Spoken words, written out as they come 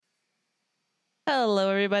Hello,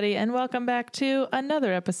 everybody, and welcome back to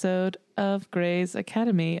another episode of Grey's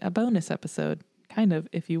Academy, a bonus episode, kind of,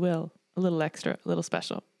 if you will, a little extra, a little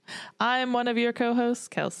special. I'm one of your co-hosts,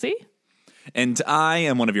 Kelsey. And I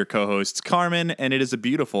am one of your co-hosts, Carmen, and it is a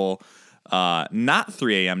beautiful, not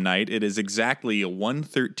 3 a.m. night. It is exactly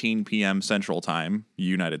 1:13 p.m. Central Time,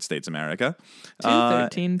 United States America.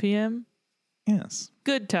 2:13 p.m.? Yes.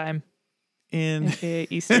 Good time. In AKA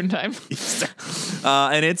Eastern Time.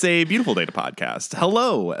 And it's a beautiful day to podcast.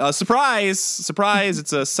 Hello. Surprise.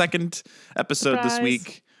 It's a second episode this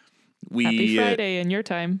week. Happy Friday in your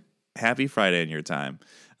time. Happy Friday in your time.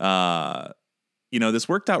 This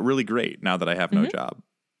worked out really great now that I have no job.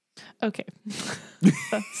 Okay.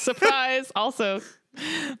 Surprise. Also,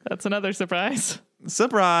 that's another surprise.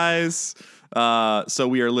 Surprise. So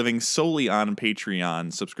we are living solely on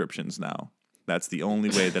Patreon subscriptions now. That's the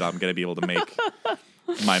only way that I'm going to be able to make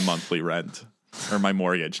my monthly rent or my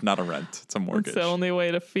mortgage, not a rent. It's a mortgage. It's the only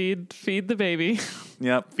way to feed the baby.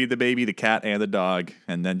 Yep. Feed the baby, the cat, and the dog.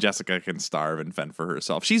 And then Jessica can starve and fend for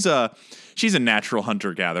herself. She's a natural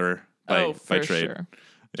hunter-gatherer by trade. Sure.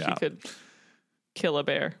 Yeah. She could kill a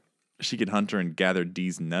bear. She could hunt her and gather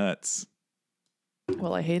D's nuts.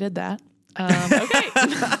 Well, I hated that. Okay.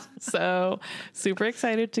 So super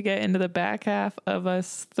excited to get into the back half of a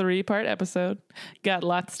 3-part episode. Got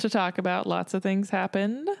lots to talk about. Lots of things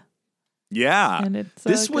happened. Yeah. And it's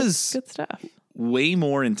this good, was good stuff. Way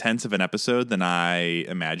more intense of an episode than I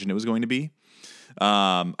imagined it was going to be.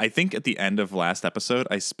 I think at the end of last episode,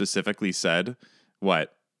 I specifically said,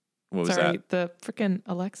 what was that? The freaking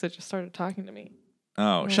Alexa just started talking to me.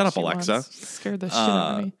 Oh, shut up, Alexa. Scared the shit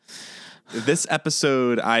out of me. This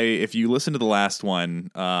episode, if you listen to the last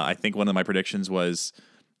one, I think one of my predictions was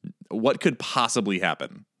what could possibly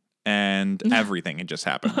happen. And everything had just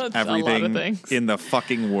happened. Everything in the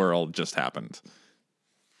fucking world just happened.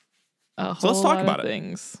 So let's talk about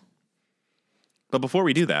it. But before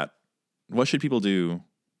we do that, what should people do,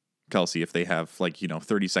 Kelsey, if they have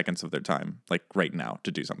 30 seconds of their time, right now,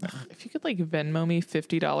 to do something? If you could Venmo me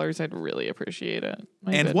 $50, I'd really appreciate it.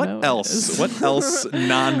 And what else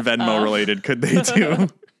non-Venmo related could they do?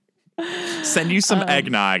 Send you some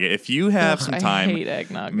eggnog. If you have some time, I hate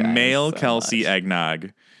eggnog, mail so Kelsey much.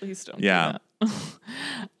 Eggnog. Please don't do that.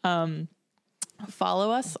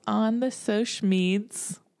 Follow us on the social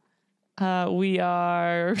medias. We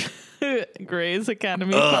are Grey's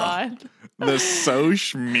Academy Pod. The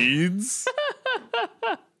Soch Meads?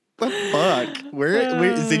 The fuck?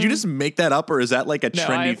 Where did you just make that up, or is that a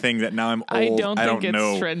trendy thing that now I'm old? I don't think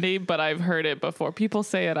it's trendy, but I've heard it before. People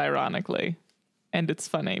say it ironically, and it's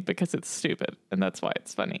funny because it's stupid, and that's why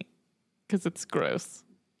it's funny, because it's gross.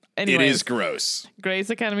 Anyways, it is gross. Grey's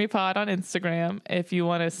Academy Pod on Instagram. If you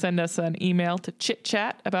want to send us an email to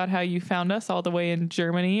chit-chat about how you found us all the way in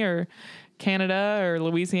Germany or Canada or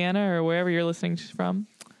Louisiana or wherever you're listening from.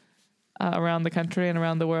 Around the country and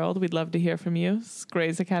around the world. We'd love to hear from you. It's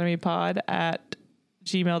Grey's Academy Pod at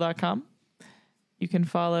gmail.com. You can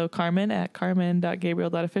follow Carmen at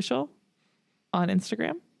carmen.gabriel.official on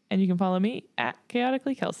Instagram. And you can follow me at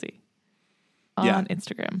chaotically Kelsey on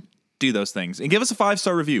Instagram. Do those things. And give us a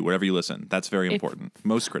 5-star review wherever you listen. That's very important.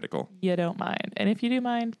 Most critical. You don't mind. And if you do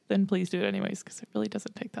mind, then please do it anyways, because it really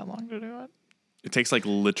doesn't take that long to do it. It takes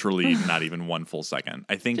literally not even 1 full second.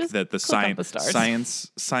 I think just that the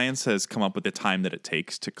science has come up with the time that it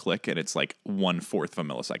takes to click, and it's 1/4 of a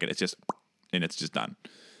millisecond. It's just done.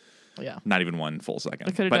 Yeah. Not even 1 full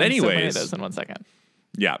second. But anyways, so many of those in 1 second.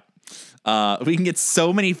 Yeah. We can get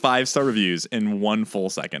so many 5-star reviews in 1 full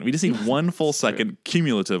second. We just need 1 full second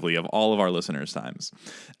cumulatively of all of our listeners' times.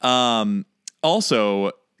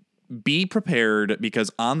 Also, be prepared, because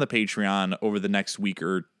on the Patreon over the next week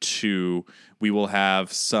or two, we will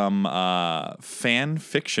have some fan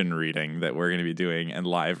fiction reading that we're going to be doing and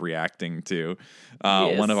live reacting to.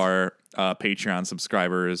 One of our Patreon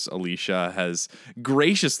subscribers, Alicia, has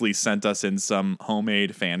graciously sent us in some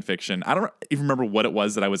homemade fan fiction. I don't even remember what it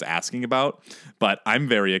was that I was asking about, but I'm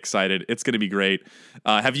very excited. It's going to be great.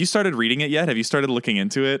 Have you started reading it yet? Have you started looking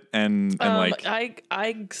into it? I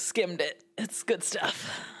skimmed it. It's good stuff.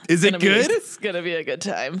 Is it good? It's going to be a good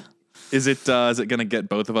time. Is it going to get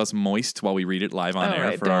both of us moist while we read it live on air?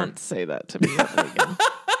 Right, don't say that to me ever again.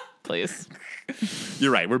 Please.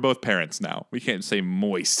 You're right. We're both parents now. We can't say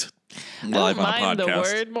moist live on a podcast. I don't mind the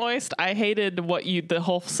word moist. I hated the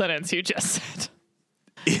whole sentence you just said.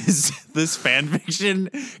 Is this fan fiction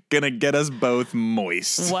going to get us both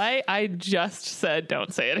moist? Why? I just said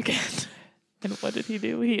don't say it again. And what did he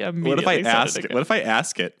do? He immediately What if I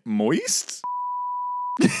ask it moist?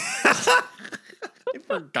 I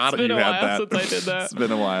forgot you had that. Since I did that. It's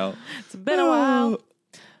been a while. It's been a while.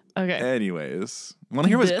 Okay. Anyways, want to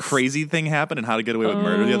hear what This- crazy thing happened and how to get away with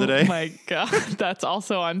murder the other day? Oh my God. That's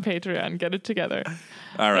also on Patreon. Get it together.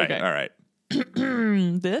 All right. Okay. All right.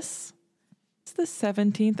 This is the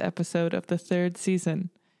 17th episode of the 3rd season.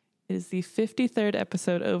 It is the 53rd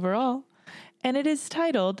episode overall, and it is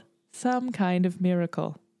titled Some Kind of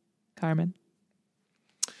Miracle. Carmen.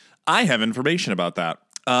 I have information about that.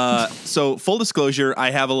 So full disclosure,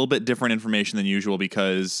 I have a little bit different information than usual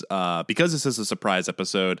because this is a surprise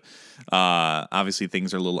episode. Obviously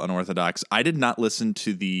things are a little unorthodox. I did not listen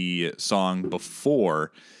to the song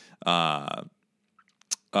before watching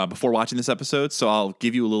this episode, so I'll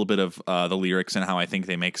give you a little bit of the lyrics and how I think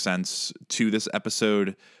they make sense to this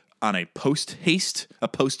episode on a posthumorous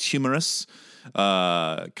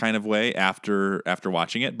kind of way after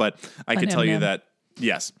watching it. But I could tell you that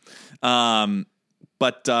yes.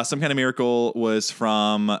 But Some Kind of Miracle was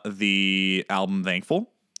from the album Thankful,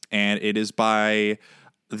 and it is by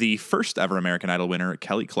the first ever American Idol winner,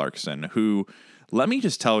 Kelly Clarkson, who, let me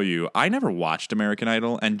just tell you, I never watched American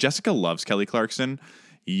Idol, and Jessica loves Kelly Clarkson.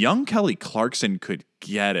 Young Kelly Clarkson could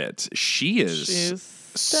get it. She's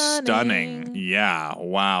stunning. Yeah,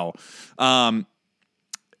 wow.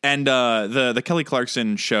 And the Kelly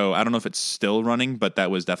Clarkson show, I don't know if it's still running, but that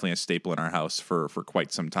was definitely a staple in our house for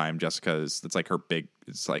quite some time. Jessica's, it's like her big,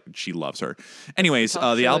 it's like she loves her. Anyways,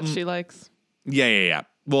 the album she likes. Yeah.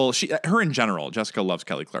 Well, her in general, Jessica loves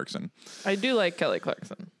Kelly Clarkson. I do like Kelly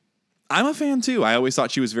Clarkson. I'm a fan too. I always thought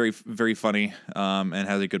she was very, very funny, and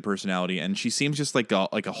has a good personality, and she seems just like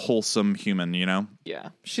a wholesome human, you know? Yeah,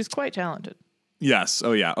 she's quite talented. Yes.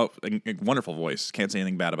 Oh yeah. Oh, a wonderful voice. Can't say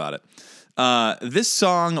anything bad about it. This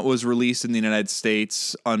song was released in the United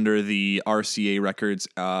States under the RCA Records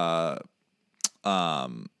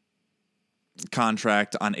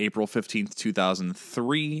contract on April 15th,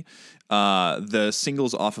 2003. The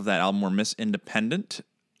singles off of that album were Miss Independent,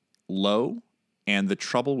 Low, and The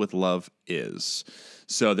Trouble with Love Is.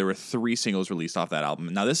 So there were 3 singles released off that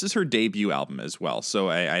album. Now, this is her debut album as well. So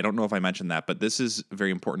I don't know if I mentioned that, but this is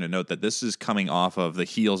very important to note that this is coming off of the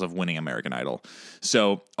heels of winning American Idol.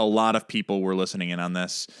 So a lot of people were listening in on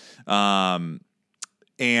this. And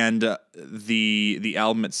the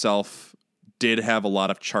album itself did have a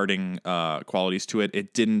lot of charting qualities to it.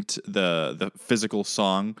 It didn't, the physical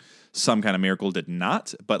song, Some Kind of Miracle, did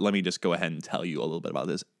not. But let me just go ahead and tell you a little bit about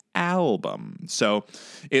this album. So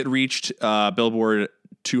it reached Billboard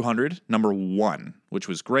 200 number 1, which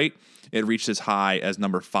was great. It reached as high as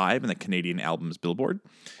number 5 in the Canadian Albums Billboard.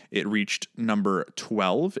 It reached number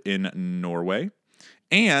 12 in Norway,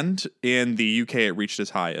 and in the UK it reached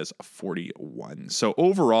as high as 41. So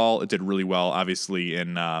overall it did really well. Obviously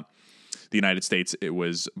in the United States it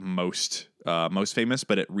was most famous,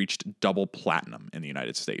 but it reached double platinum in the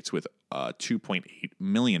United States with $2.8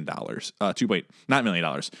 million.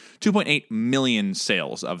 $2.8 million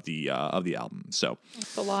sales of the album. So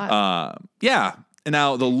that's a lot. Yeah. And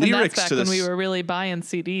now the lyrics back to this, when we were really buying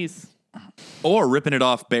CDs or ripping it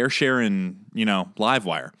off BearShare and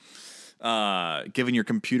Livewire, giving your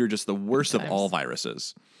computer just the worst of all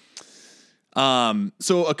viruses.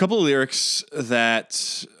 So a couple of lyrics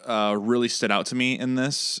that really stood out to me in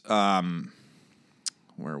this.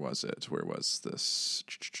 Where was it? Where was this?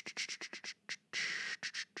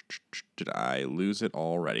 Did I lose it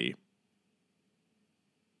already?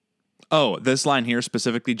 Oh, this line here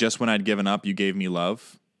specifically, just when I'd given up, you gave me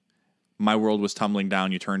love. My world was tumbling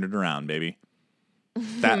down, you turned it around, baby.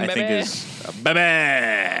 That I think is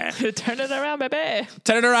baby. Turn it around, baby.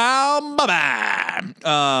 Turn it around, baby.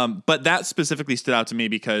 But that specifically stood out to me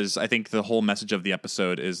because I think the whole message of the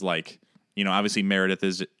episode is like, obviously Meredith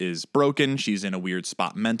is broken. She's in a weird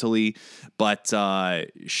spot mentally, but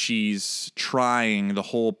she's trying. The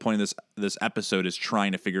whole point of this episode is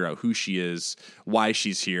trying to figure out who she is, why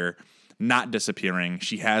she's here, not disappearing.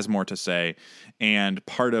 She has more to say. And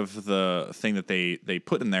part of the thing that they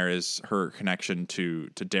put in there is her connection to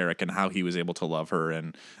Derek and how he was able to love her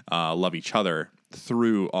and love each other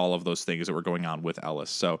through all of those things that were going on with Ellis.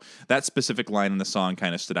 So that specific line in the song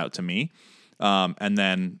kind of stood out to me. And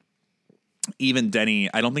then even Denny,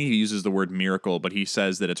 I don't think he uses the word miracle, but he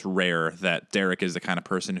says that it's rare that Derek is the kind of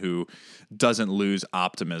person who doesn't lose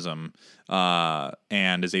optimism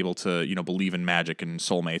and is able to, believe in magic and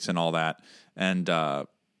soulmates and all that. And the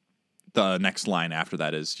next line after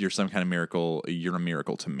that is, you're some kind of miracle. You're a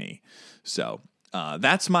miracle to me. So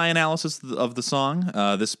that's my analysis of the song.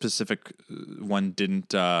 This specific one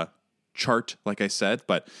didn't chart, like I said,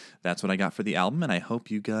 but that's what I got for the album, and I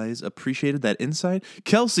hope you guys appreciated that insight.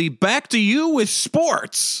 Kelsey, back to you with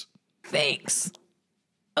sports. Thanks.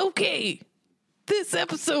 Okay. this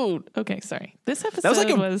episode. Okay, sorry. This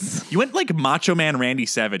episode was You went like Macho Man Randy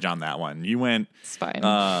Savage on that one. You went. It's fine.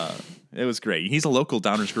 It was great. He's a local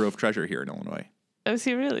Downers Grove treasure here in Illinois. Oh, is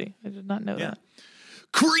he really? I did not know that.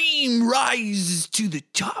 Cream rises to the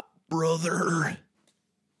top, brother.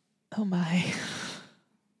 Oh my.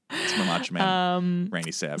 It's my Macho Man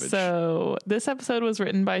Randy Savage. So this episode was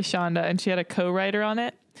written by Shonda, and she had a co-writer on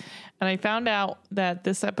it. And I found out that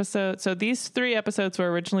this episode, so these 3 episodes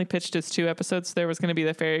were originally pitched as 2 episodes. There was going to be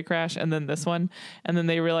the ferry crash and then this one. And then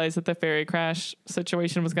they realized that the ferry crash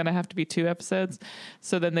situation was going to have to be 2 episodes.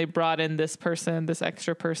 So then they brought in this person, this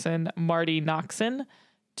extra person, Marty Noxon,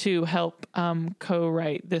 to help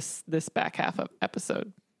co-write this back half of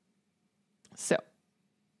episode. So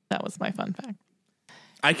that was my fun fact.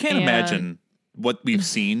 I can't imagine what we've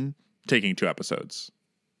seen taking 2 episodes.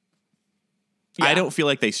 Yeah. I don't feel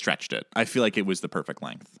like they stretched it. I feel like it was the perfect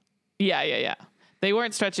length. Yeah. They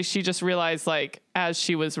weren't stretching. She just realized, like, as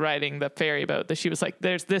she was riding the ferry boat, that she was like,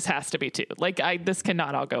 this has to be 2. Like, this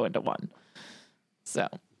cannot all go into 1. So,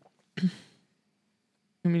 I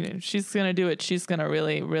mean, if she's going to do it, she's going to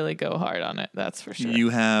really, really go hard on it. That's for sure. You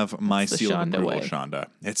have my seal of approval, way. Shonda.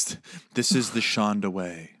 This is the Shonda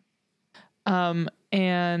way.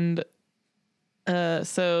 And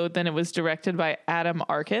so then it was directed by Adam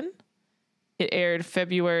Arkin. It aired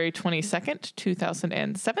February 22nd,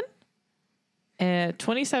 2007.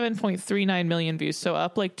 27.39 million views. So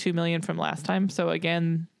up like 2 million from last time. So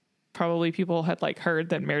again, probably people had like heard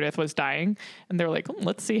that Meredith was dying and they're like,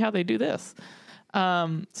 let's see how they do this.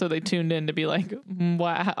 So they tuned in to be like,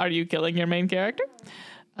 are you killing your main character?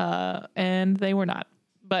 And they were not.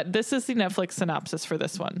 But this is the Netflix synopsis for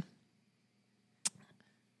this one.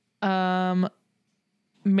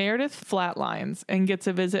 Meredith flatlines and gets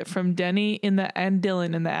a visit from Denny and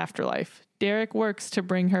Dylan in the afterlife. Derek works to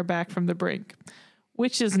bring her back from the brink,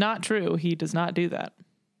 which is not true. He does not do that.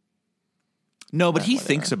 No, but he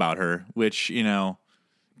thinks about her, which,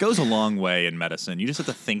 goes a long way in medicine. You just have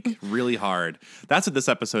to think really hard. That's what this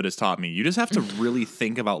episode has taught me. You just have to really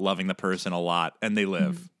think about loving the person a lot, and they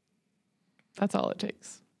live. That's all it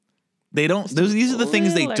takes. They don't. These are the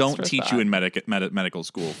things they don't teach thought. you in medical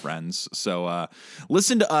school, friends. So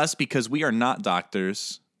listen to us because we are not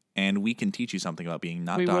doctors, and we can teach you something about being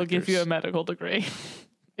not doctors. We will give you a medical degree.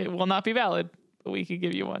 It will not be valid, but we could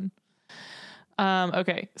give you one.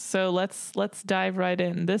 Okay, so let's dive right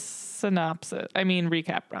in. This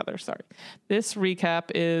recap rather. Sorry, this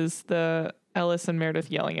recap is the Ellis and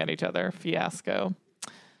Meredith yelling at each other fiasco.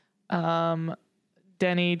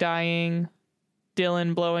 Denny dying.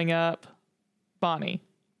 Dylan blowing up. Bonnie.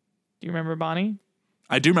 Do you remember Bonnie?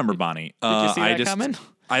 I do remember Bonnie. Did you see that coming?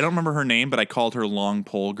 I don't remember her name, but I called her Long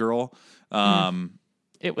Pole Girl.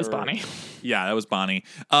 It was Bonnie. Yeah, that was Bonnie.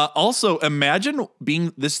 Also, imagine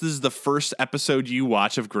this is the first episode you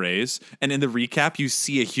watch of Grey's, and in the recap, you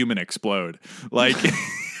see a human explode. Like,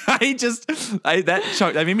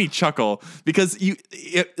 that made me chuckle because you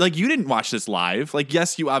didn't watch this live. Like,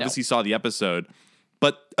 yes, you obviously saw the episode.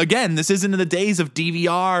 But again, this isn't in the days of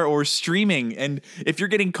DVR or streaming. And if you're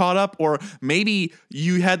getting caught up, or maybe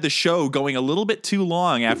you had the show going a little bit too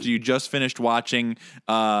long after you just finished watching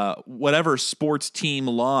whatever sports team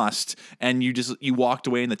lost, and you walked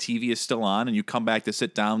away and the TV is still on, and you come back to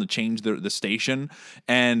sit down to change the station,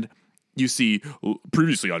 and you see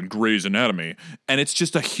previously on Grey's Anatomy, and it's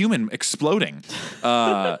just a human exploding.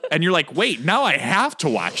 And you're like, wait, now I have to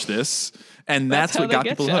watch this. And that's what got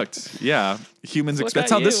people hooked. Yeah. Humans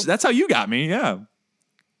that's how you got me. Yeah.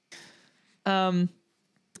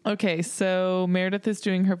 Okay, so Meredith is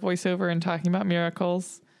doing her voiceover and talking about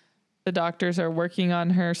miracles. The doctors are working on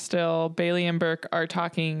her still. Bailey and Burke are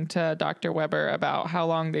talking to Dr. Weber about how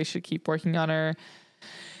long they should keep working on her,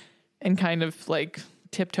 and kind of like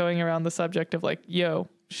tiptoeing around the subject of like, yo,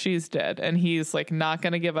 she's dead. And he's like not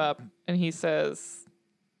going to give up. And he says,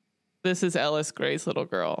 this is Ellis Gray's little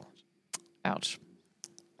girl. Ouch.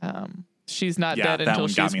 She's not dead until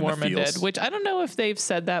she's warm and dead, which I don't know if they've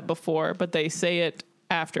said that before, but they say it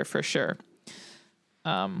after for sure.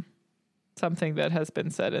 Something that has been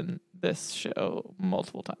said in this show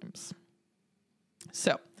multiple times.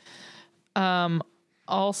 So,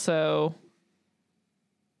 also,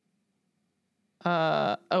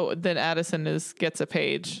 then Addison gets a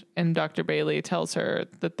page, and Dr. Bailey tells her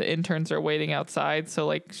that the interns are waiting outside. So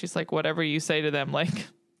like, she's like, whatever you say to them, like,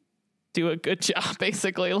 do a good job,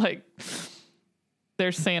 basically. Like,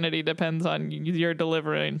 their sanity depends on your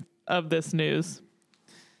delivering of this news.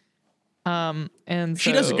 And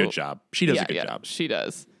she does a good job. She does a good job. She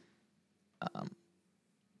does.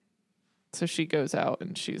 So she goes out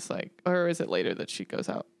and she's like, or is it later that she goes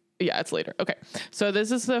out? Yeah, it's later. Okay. So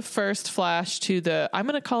this is the first flash to I'm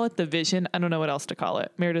going to call it the vision. I don't know what else to call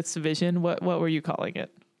it. Meredith's vision. What were you calling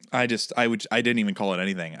it? I didn't even call it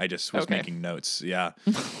anything. I just was making notes. Yeah.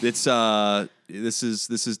 It's, this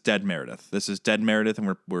is Dead Meredith. This is Dead Meredith,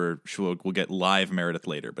 and we'll get live Meredith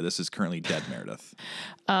later, but this is currently Dead Meredith.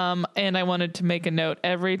 And I wanted to make a note.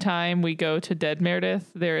 Every time we go to Dead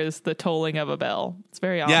Meredith, there is the tolling of a bell. It's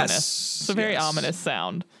very ominous. It's a very ominous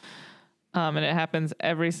sound. And it happens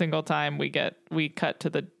every single time we cut to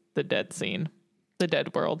the dead scene, the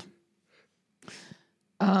dead world.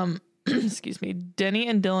 Excuse me. Denny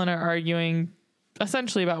and Dylan are arguing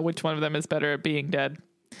essentially about which one of them is better at being dead.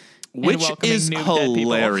 Which is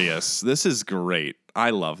hilarious. This is great. I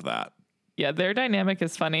love that. Yeah, their dynamic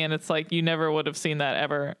is funny, and it's like you never would have seen that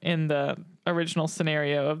ever in the original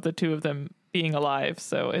scenario of the two of them being alive.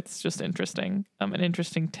 So it's just interesting. An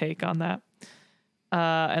interesting take on that.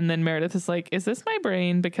 And then Meredith is like, is this my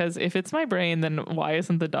brain? Because if it's my brain, then why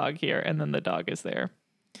isn't the dog here? And then the dog is there.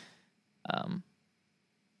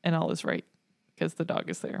 And all is right because the dog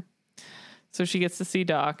is there. So she gets to see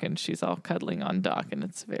Doc, and she's all cuddling on Doc, and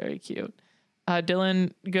it's very cute.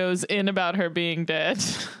 Dylan goes in about her being dead,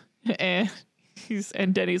 and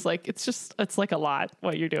Denny's like, it's like a lot.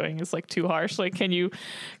 What you're doing is like too harsh. Like, can you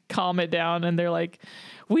calm it down? And they're like,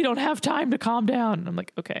 we don't have time to calm down. And I'm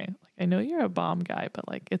like, okay, like, I know you're a bomb guy, but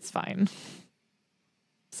like, it's fine.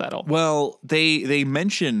 Settle. Well, they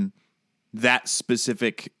mention that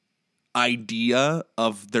specific idea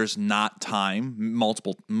of there's not time,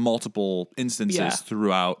 multiple instances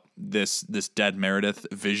throughout this Dead Meredith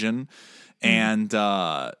vision. And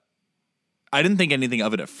I didn't think anything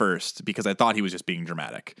of it at first because I thought he was just being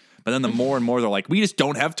dramatic. But then the more and more they're like, we just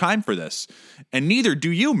don't have time for this. And neither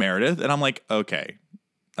do you, Meredith. And I'm like, okay,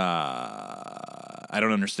 I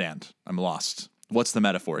don't understand. I'm lost. What's the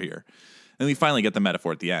metaphor here? And we finally get the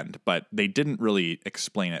metaphor at the end, but they didn't really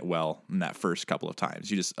explain it well in that first couple of times.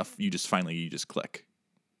 You just click.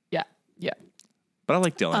 Yeah. Yeah. But I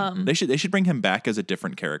like Dylan. They should bring him back as a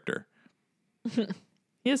different character.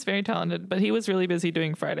 He is very talented, but he was really busy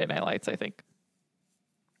doing Friday Night Lights, I think.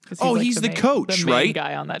 He's the coach, the main right?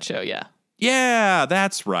 Guy on that show, yeah. Yeah,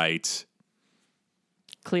 that's right.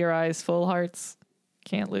 Clear eyes, full hearts,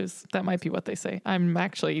 can't lose. That might be what they say. I'm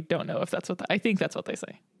actually don't know if that's I think that's what they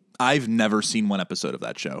say. I've never seen one episode of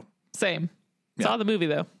that show. Same. Saw the movie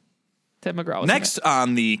though. Ted McGraw was next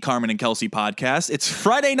on the Carmen and Kelsey podcast. It's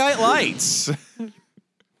Friday Night Lights.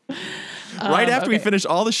 Right after we finish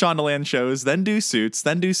all the Shondaland shows, then do Suits,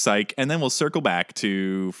 then do Psych, and then we'll circle back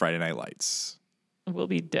to Friday Night Lights. We'll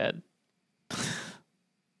be dead.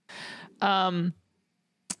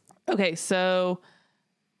 Okay, so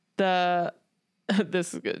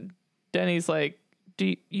this is good. Denny's like,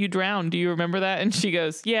 you drowned. Do you remember that? And she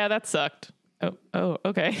goes, yeah, that sucked. Oh,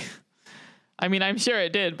 okay. I mean, I'm sure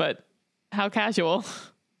it did, but how casual.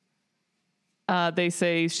 They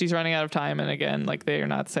say she's running out of time. And again, like they are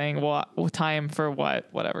not saying what time for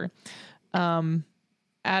whatever.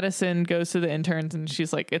 Addison goes to the interns and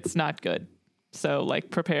she's like, it's not good. So like,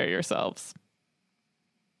 prepare yourselves.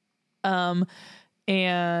 And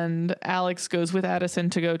Alex goes with Addison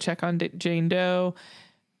to go check on Jane Doe.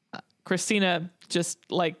 Christina just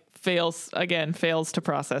like fails to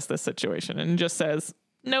process this situation and just says,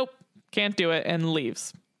 nope, can't do it, and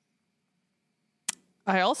leaves.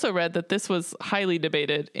 I also read that this was highly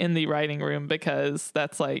debated in the writing room because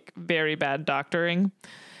that's like very bad doctoring.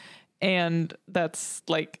 And that's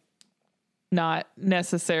like not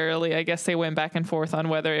necessarily, I guess they went back and forth on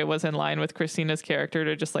whether it was in line with Christina's character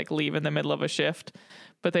to just like leave in the middle of a shift.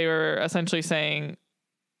 But they were essentially saying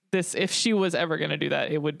this, if she was ever going to do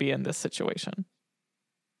that, it would be in this situation.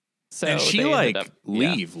 So and she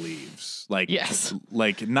leaves. Like, yes.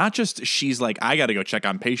 Like not just she's like, I got to go check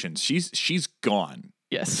on patients. She's gone.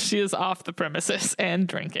 Yes. She is off the premises and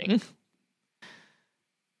drinking.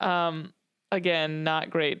 Again, not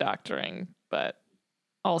great doctoring, but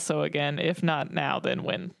also again, if not now, then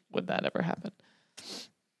when would that ever happen?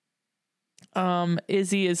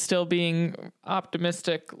 Izzy is still being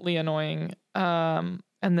optimistically annoying. And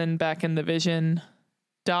then back in the vision,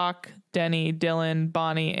 Doc, Denny, Dylan,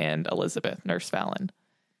 Bonnie, and Elizabeth, Nurse Fallon.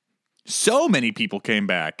 So many people came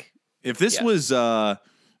back. If this was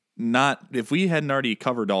if we hadn't already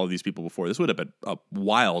covered all of these people before, this would have been a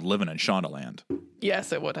wild living in Shondaland.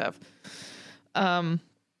 Yes, it would have.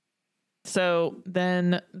 So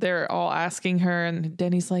then they're all asking her, and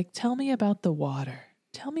Denny's like, tell me about the water.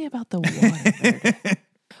 Tell me about the water, Meredith.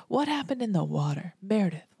 What happened in the water?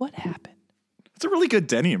 Meredith, what happened? It's a really good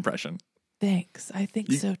Denny impression. Thanks. I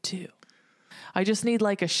think so too. I just need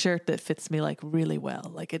like a shirt that fits me like really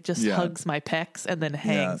well. Like it just hugs my pecs and then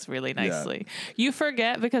hangs really nicely. You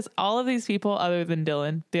forget because all of these people, other than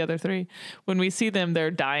Dylan, the other three, when we see them,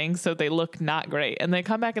 they're dying. So they look not great. And they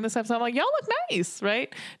come back in this episode. I'm like, y'all look nice,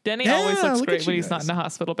 right? Denny always looks great when he's not in a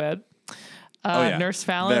hospital bed. Nurse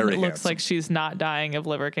Fallon looks like she's not dying of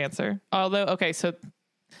liver cancer. Although, okay, so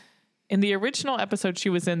in the original episode she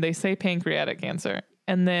was in, they say pancreatic cancer.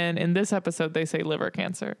 And then in this episode, they say liver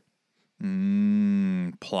cancer.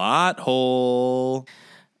 Plot hole.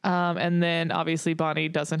 And then obviously Bonnie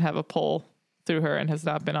doesn't have a pole through her and has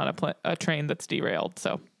not been on a train that's derailed.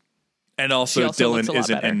 So, and also Dylan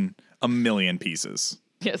isn't in a million pieces.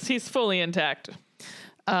 Yes, he's fully intact.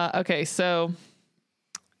 Okay, so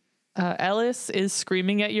Ellis is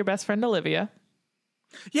screaming at your best friend Olivia.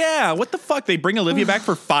 Yeah, what the fuck? They bring Olivia back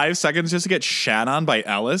for 5 seconds just to get shat on by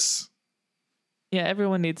Ellis? Yeah,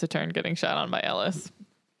 everyone needs a turn getting shot on by Ellis.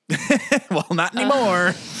 Well, not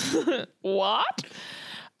anymore. What?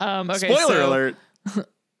 Okay, Spoiler alert.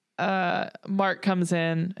 Mark comes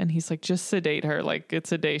in and he's like, just sedate her. Like,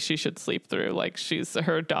 it's a day she should sleep through. Like,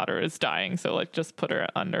 her daughter is dying. So, like, just put her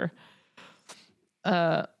under.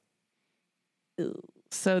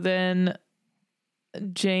 So then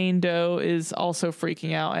Jane Doe is also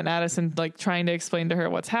freaking out, and Addison like trying to explain to her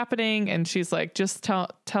what's happening. And she's like, just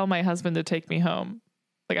tell my husband to take me home.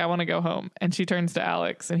 Like, I want to go home. And she turns to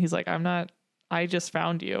Alex and he's like, I just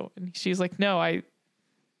found you. And she's like, no,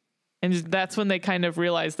 and that's when they kind of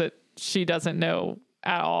realize that she doesn't know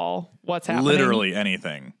at all what's happening. Literally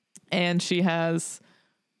anything. And she has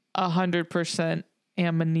 100%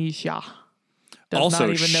 amnesia. Does also,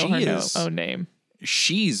 not even know her own name.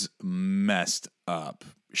 She's messed up.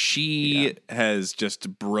 She has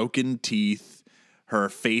just broken teeth. Her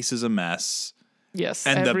face is a mess. Yes,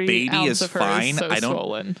 and the baby is fine.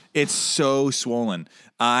 Swollen. It's so swollen.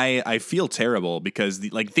 I feel terrible because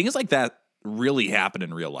things like that really happen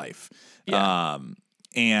in real life. Yeah.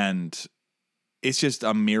 And it's just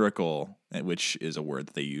a miracle, which is a word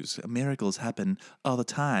that they use. Miracles happen all the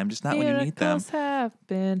time, just not when you need them. Miracles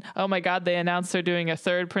happen. Oh my God, they announced they're doing a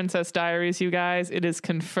third Princess Diaries, you guys. It is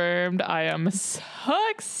confirmed. I am so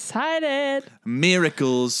excited.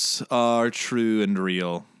 Miracles are true and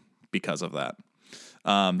real because of that.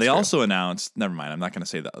 They also announced, never mind, I'm not going to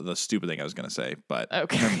say the stupid thing I was going to say, but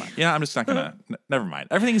okay. Never mind. Yeah, I'm just not going to, never mind.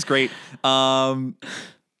 Everything is great.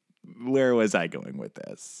 Where was I going with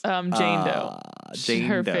this? Jane Doe.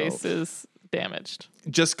 Her face is damaged.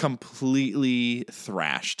 Just completely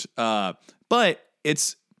thrashed. But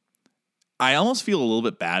I almost feel a little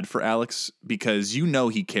bit bad for Alex because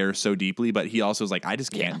he cares so deeply, but he also is like, I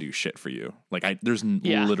just can't do shit for you. Like there's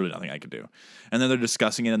literally nothing I could do. And then they're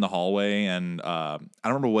discussing it in the hallway, and I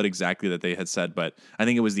don't remember what exactly that they had said, but I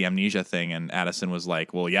think it was the amnesia thing. And Addison was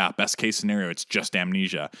like, well, yeah, best case scenario, it's just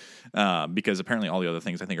amnesia. Because apparently all the other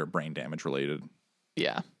things I think are brain damage related.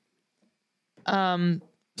 Yeah.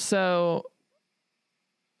 So,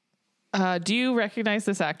 do you recognize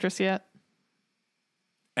this actress yet?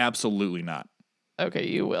 Absolutely not. Okay,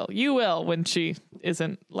 you will. You will when she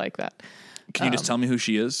isn't like that. Can you just tell me who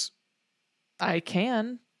she is? I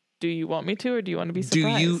can. Do you want me to, or do you want to be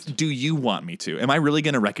surprised? Do you want me to? Am I really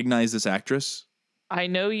going to recognize this actress? I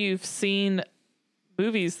know you've seen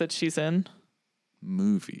movies that she's in.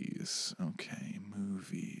 Movies. Okay,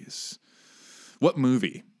 movies. What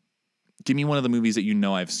movie? Give me one of the movies that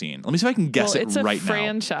I've seen. Let me see if I can guess it right now. It's a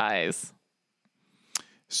franchise.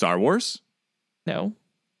 Star Wars? No.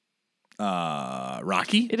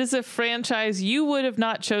 Rocky? It is a franchise you would have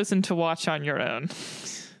not chosen to watch on your own.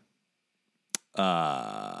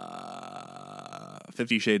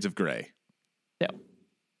 50 Shades of Grey. No.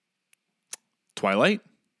 Twilight?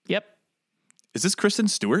 Yep. Is this Kristen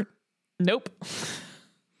Stewart? Nope.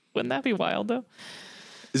 Wouldn't that be wild though?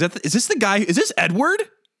 Is this the guy? Is this Edward?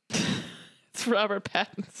 It's Robert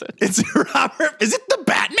Pattinson. It's Robert. Is it the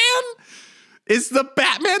Batman? Is the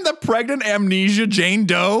Batman the pregnant amnesia Jane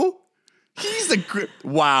Doe? He's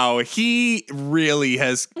wow. He really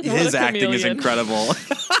has, his acting is incredible.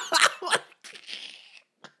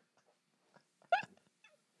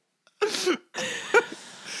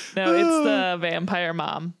 No, it's the vampire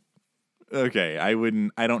mom. Okay, I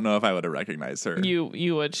don't know if I would have recognized her.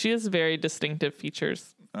 You would. She has very distinctive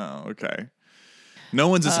features. Oh, okay. No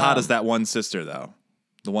one's as hot as that one sister, though.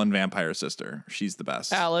 The one vampire sister. She's the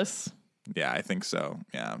best. Alice. Yeah, I think so.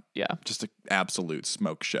 Yeah. Yeah. Just an absolute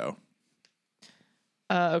smoke show.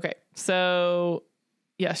 Okay. So,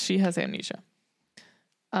 yes, she has amnesia.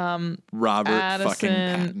 Robert Addison fucking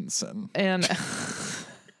Pattinson. And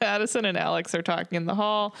Addison and Alex are talking in the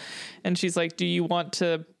hall, and she's like, do you want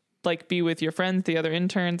to like be with your friends, the other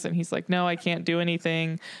interns. And he's like, no, I can't do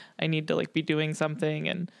anything. I need to like be doing something.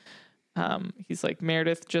 And he's like,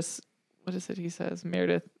 Meredith just, what is it he says?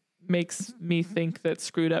 Meredith makes me think that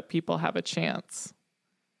screwed up people have a chance.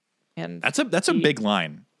 And that's a big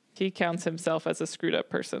line. He counts himself as a screwed up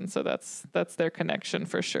person. So that's their connection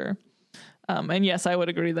for sure. And yes, I would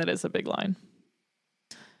agree that is a big line.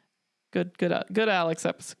 Good Alex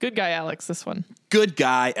episode. Good guy Alex, this one. Good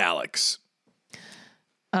guy Alex.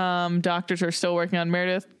 Doctors are still working on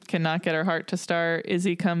Meredith, cannot get her heart to start.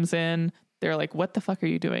 Izzy comes in. They're like, what the fuck are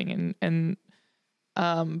you doing? And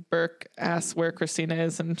Burke asks where Christina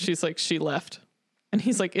is, and she's like, she left. And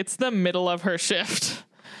he's like, it's the middle of her shift.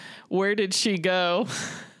 Where did she go?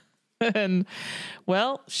 And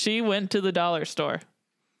well, she went to the dollar store.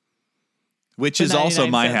 Which The is also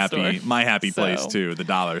 99 my cent happy store. my happy place So, too, the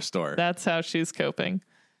dollar store. That's how she's coping.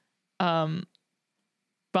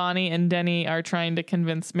 Bonnie and Denny are trying to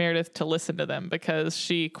convince Meredith to listen to them because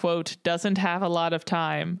she, quote, doesn't have a lot of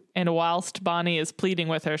time. And whilst Bonnie is pleading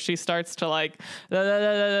with her, she starts to like,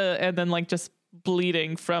 and then like just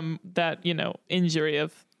bleeding from that, injury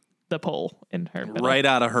of the pole in her middle. Right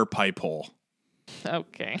out of her pipe hole.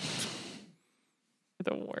 Okay.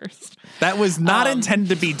 The worst. That was not intended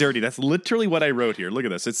to be dirty. That's literally what I wrote here. Look at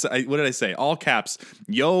this. What did I say? All caps.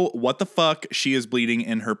 Yo, what the fuck? She is bleeding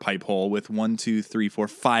in her pipe hole with 1, 2, 3, 4,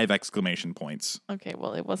 5 exclamation points. Okay,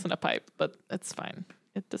 well, it wasn't a pipe, but it's fine.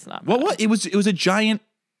 It does not matter. Well, what? It was a giant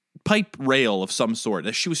pipe rail of some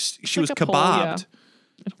sort. She was like a kebabbed. pole, yeah.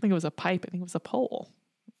 I don't think it was a pipe. I think it was a pole.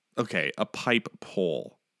 Okay, a pipe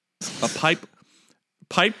pole. A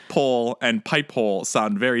pipe pole and pipe hole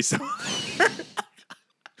sound very similar.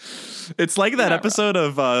 It's like that episode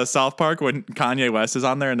of South Park when Kanye West is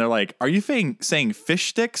on there and they're like, are you saying fish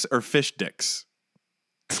sticks or fish dicks?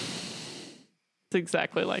 It's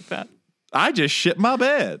exactly like that. I just shit my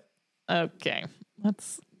bed. Okay.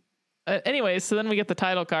 Let's. Anyway, so then we get the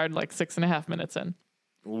title card like 6.5 minutes in.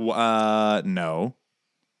 No.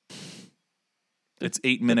 It's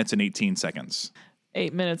 8 minutes and 18 seconds.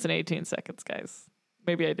 8 minutes and 18 seconds, guys.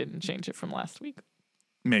 Maybe I didn't change it from last week.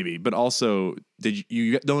 Maybe, but also, did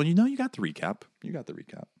you got the recap. You got the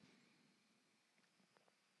recap.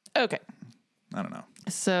 Okay. I don't know.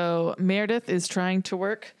 So Meredith is trying to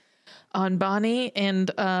work on Bonnie,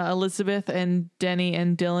 and Elizabeth and Denny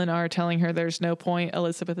and Dylan are telling her there's no point.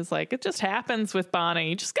 Elizabeth is like, it just happens with Bonnie.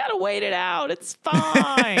 You just got to wait it out. It's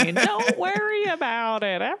fine. Don't worry about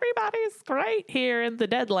it. Everybody's great here in the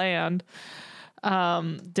dead land.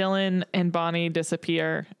 Dylan and Bonnie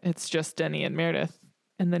disappear. It's just Denny and Meredith.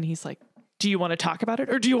 And then he's like, do you want to talk about it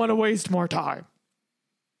or do you want to waste more time?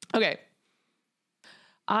 Okay.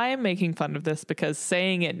 I am making fun of this because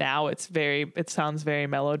saying it now, it sounds very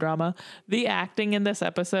melodrama. The acting in this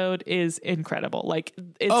episode is incredible. Like,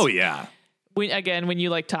 it's, oh yeah. When you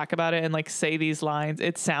like talk about it and like say these lines,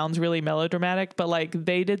 it sounds really melodramatic, but like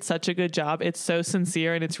they did such a good job. It's so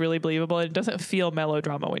sincere and it's really believable. It doesn't feel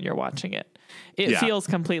melodrama when you're watching it. It feels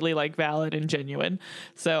completely like valid and genuine.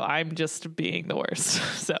 So I'm just being the worst.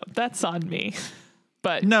 So that's on me.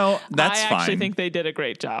 But no, that's fine. I actually think they did a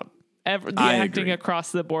great job. The acting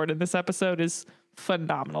across the board in this episode is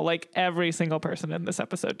phenomenal. Like every single person in this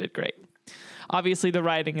episode did great. Obviously, the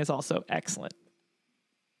writing is also excellent.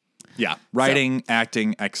 Yeah, writing,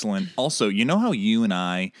 acting, excellent. Also, you know how you and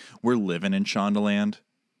I were living in Shondaland?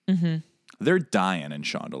 Mm-hmm. They're dying in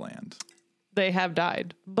Shondaland. They have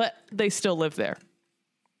died, but they still live there.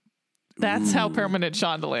 That's how permanent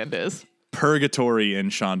Shondaland is. Purgatory in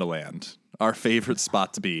Shondaland. Our favorite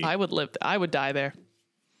spot to be. I would die there.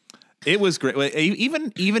 It was great.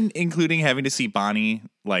 Even including having to see Bonnie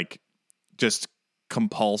like just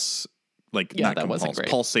pulsate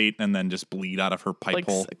and then just bleed out of her pipe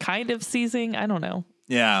hole. Kind of seizing. I don't know.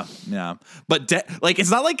 Yeah. But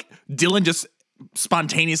it's not like Dylan just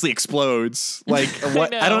spontaneously explodes. Like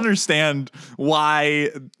what? I don't understand why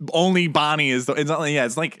only Bonnie is.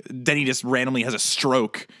 It's like Denny just randomly has a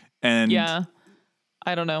stroke and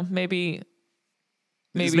I don't know. Maybe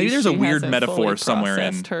there's a weird metaphor somewhere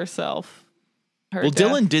in herself.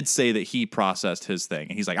 Dylan did say that he processed his thing.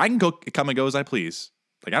 He's like, I can come and go as I please.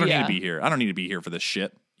 Like, I don't need to be here. I don't need to be here for this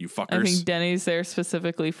shit, you fuckers. I think Denny's there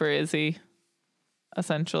specifically for Izzy,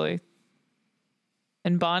 essentially.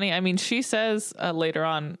 And Bonnie, I mean, she says later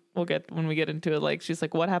on, when we get into it, like, she's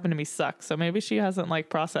like, what happened to me sucks. So maybe she hasn't, like,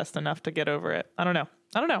 processed enough to get over it. I don't know.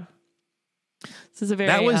 This is a very...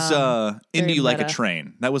 That was Into You Like a meta.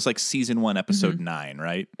 Train. That was, like, season 1, episode 9,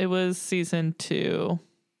 right? It was season 2.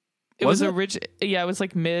 It Was was it? original. Yeah, it was,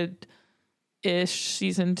 like, mid-ish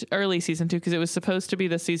early season 2, because it was supposed to be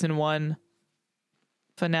the season 1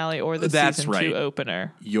 finale or the That's season right. 2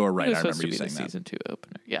 opener. You're right. It was I supposed remember to you be saying the that. season 2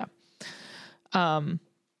 opener. Yeah.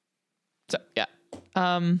 So yeah.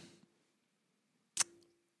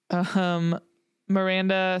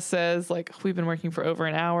 Miranda says, like, we've been working for over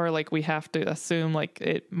an hour. Like, we have to assume, like,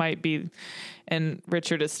 it might be. And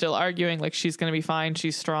Richard is still arguing, like, she's going to be fine.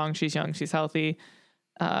 She's strong. She's young. She's healthy.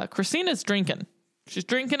 Christina's drinking. She's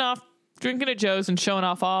drinking at Joe's and showing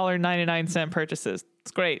off all her 99-cent purchases.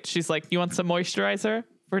 It's great. She's like, you want some moisturizer?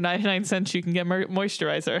 For 99 cents, you can get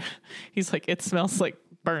moisturizer. He's like, it smells like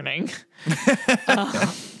burning.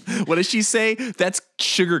 What does she say? That's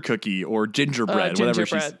sugar cookie or gingerbread, whatever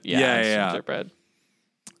she's. Yeah. Gingerbread.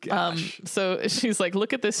 Gosh. So she's like,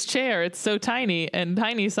 look at this chair. It's so tiny and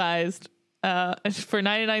tiny sized. For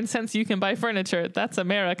 99 cents, you can buy furniture. That's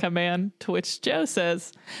America, man. To which Joe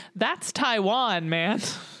says, that's Taiwan, man.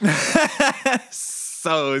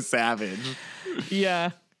 So savage. Yeah.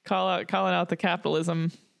 Calling out the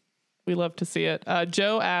capitalism. We love to see it.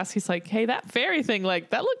 Joe asks, he's like, hey, that fairy thing, like,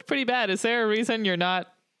 that looked pretty bad. Is there a reason you're not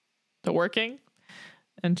working?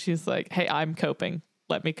 And she's like, hey, I'm coping.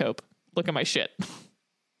 Let me cope. Look at my shit.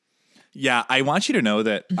 Yeah, I want you to know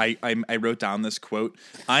that I wrote down this quote.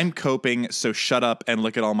 I'm coping, so shut up and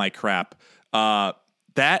look at all my crap.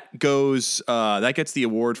 That gets the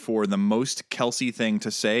award for the most Kelsey thing to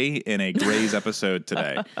say in a Grey's episode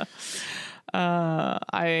today.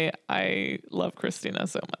 I love Christina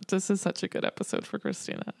so much. This is such a good episode for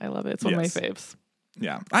Christina. I love it. It's one of my faves.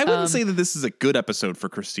 Yeah, I wouldn't say that this is a good episode for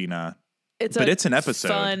Christina, but it's an episode,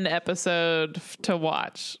 fun episode to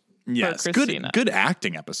watch. Yes, good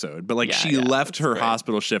acting episode, but like she left her great.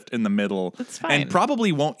 hospital shift in the middle That's fine. and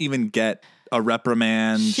probably won't even get a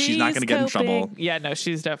reprimand. She's not going to get in trouble. Yeah, no,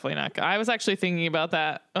 she's definitely not. I was actually thinking about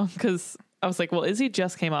that because I was like, well, Izzy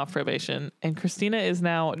just came off probation and Christina is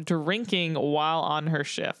now drinking while on her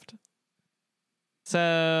shift.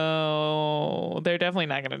 So they're definitely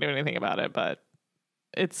not going to do anything about it, but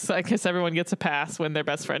I guess everyone gets a pass when their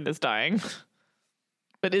best friend is dying.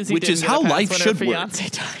 But Izzy which didn't is get how a pass life when should her work. fiance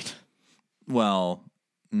died. Well,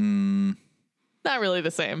 Not really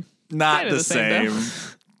the same. not Kinda the same. though.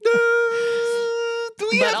 Do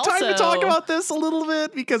we But have time to also- talk about this a little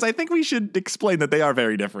bit? Because I think we should explain that they are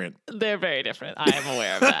very different. They're very different. I am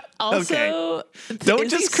aware of that. Also, Don't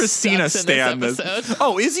Izzy just Christina sucks in stand this. episode.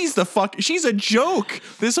 Oh, Izzy's the fuck. She's a joke.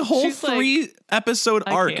 This whole She's like, 3-episode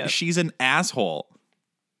I arc, can't. she's an asshole.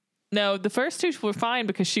 No, the first 2 were fine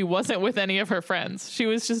because she wasn't with any of her friends. She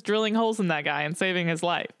was just drilling holes in that guy and saving his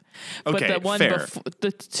life. Okay, But the one fair.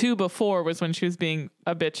 the 2 before was when she was being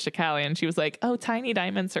a bitch to Callie and she was like, "Oh, tiny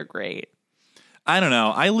diamonds are great." I don't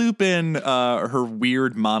know. I loop in her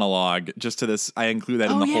weird monologue just to this. I include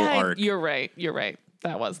that in the whole arc. You're right.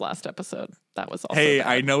 That was last episode. That was also Hey, bad.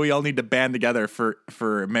 I know we all need to band together for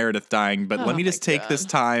Meredith dying, but let me my just take this God.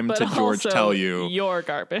 time But to George also, tell you. you're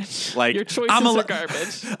garbage. Like, your choices are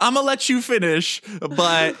garbage. I'm gonna let you finish,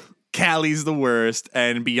 but Callie's the worst,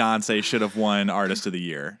 and Beyonce should have won Artist of the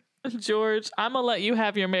Year. George, I'm gonna let you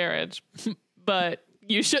have your marriage, but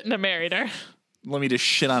you shouldn't have married her. Let me just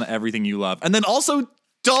shit on everything you love, and then also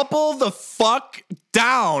double the fuck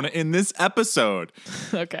down in this episode.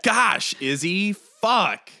 Okay. Gosh, Izzy,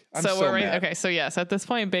 fuck. I'm so we're right. mad. Okay, so yes, at this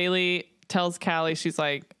point, Bailey tells Callie, she's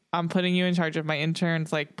like, I'm putting you in charge of my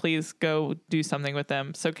interns. Like, please go do something with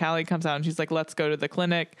them. So Callie comes out and she's like, let's go to the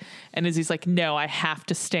clinic. And Izzy's like, no, I have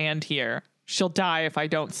to stand here. She'll die if I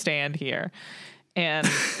don't stand here. And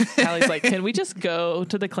Callie's like, can we just go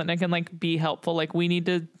to the clinic and like be helpful? Like, we need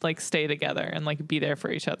to like stay together and like be there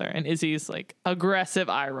for each other. And Izzy's like aggressive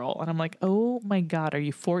eye roll. And I'm like, oh my God, are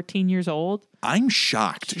you 14 years old? I'm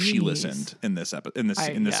shocked she Jeez. listened in this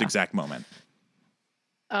Yeah. exact moment.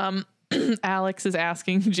 Alex is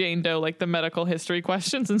asking Jane Doe like the medical history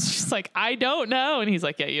questions, and she's like, I don't know. And he's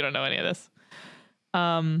like, yeah, you don't know any of this.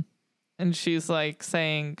 And she's like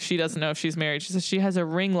saying she doesn't know if she's married. She says she has a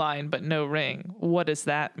ring line but no ring. What does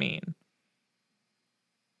that mean?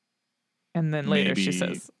 And then later she Maybe-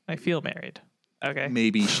 says, I feel married. Okay.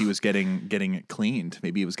 Maybe she was getting it cleaned.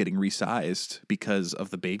 Maybe it was getting resized because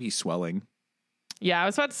of the baby swelling. Yeah, I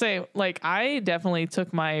was about to say, like, I definitely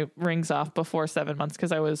took my rings off before 7 months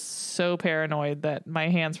because I was so paranoid that my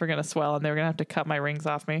hands were going to swell and they were going to have to cut my rings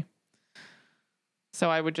off me. So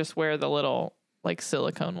I would just wear the little, like,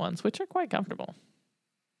 silicone ones, which are quite comfortable.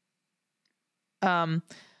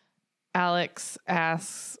 Alex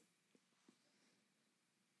asks,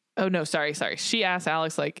 oh, no, sorry. She asks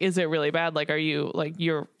Alex, like, is it really bad? Like, are you, like,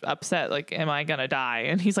 you're upset? Like, am I going to die?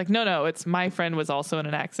 And he's like, no, it's my friend was also in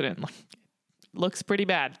an accident. Like, looks pretty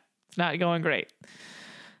bad. It's not going great.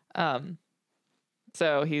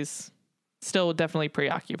 So he's still definitely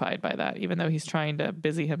preoccupied by that. Even though he's trying to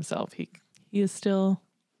busy himself, he is still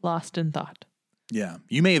lost in thought. Yeah.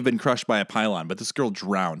 You may have been crushed by a pylon, but this girl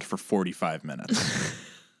drowned for 45 minutes.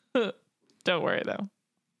 Don't worry, though.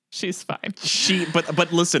 She's fine.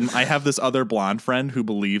 But listen, I have this other blonde friend who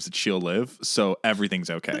believes that she'll live, so everything's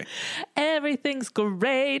okay. Everything's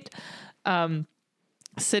great.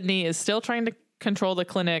 Sydney is still trying to control the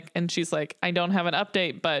clinic, and she's like, I don't have an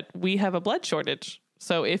update, but we have a blood shortage.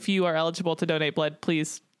 So if you are eligible to donate blood,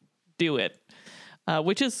 please do it.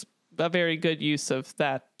 Which is a very good use of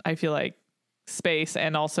that, I feel like, space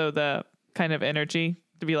and also the kind of energy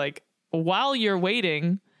to be like, while you're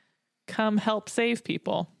waiting, come help save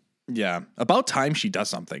people. Yeah. About time she does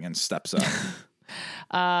something and steps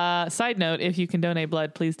up. Side note, if you can donate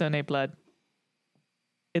blood, please donate blood.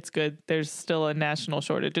 It's good. There's still a national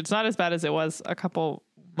shortage. It's not as bad as it was a couple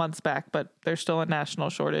months back, but there's still a national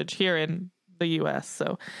shortage here in the US.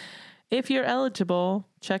 So if you're eligible,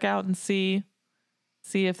 check out and see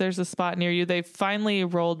if there's a spot near you. They finally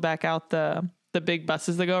rolled back out the big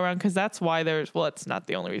buses that go around, because that's why it's not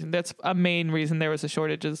the only reason. That's a main reason there was a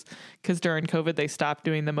shortage, is because during COVID they stopped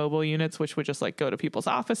doing the mobile units, which would just like go to people's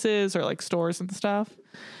offices or like stores and stuff.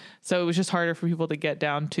 So it was just harder for people to get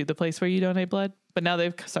down to the place where you donate blood. But now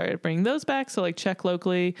they've started bringing those back. So like check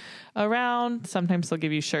locally around. Sometimes they'll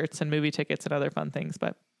give you shirts and movie tickets and other fun things.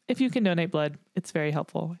 But if you can donate blood, it's very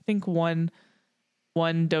helpful. I think one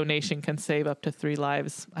donation can save up to 3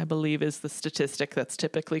 lives, I believe, is the statistic that's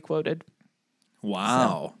typically quoted.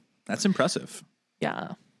 Wow. That's impressive.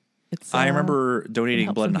 Yeah. I remember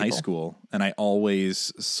donating blood in high people. school, and I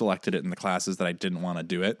always selected it in the classes that I didn't want to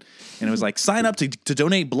do it. And it was like, sign up to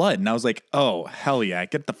donate blood. And I was like, oh, hell yeah.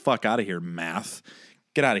 Get the fuck out of here, math.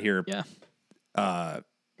 Get out of here. Yeah.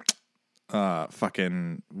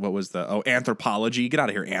 Fucking, what was anthropology. Get out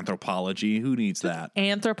of here, anthropology. Who needs that?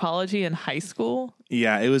 Anthropology in high school?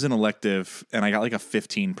 Yeah, it was an elective, and I got like a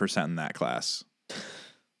 15% in that class.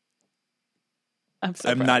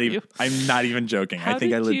 I'm not even joking. How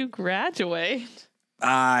did you graduate?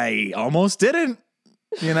 I almost didn't,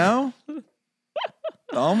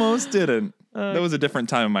 almost didn't. That was a different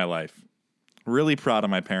time in my life. Really proud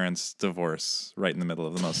of my parents' divorce right in the middle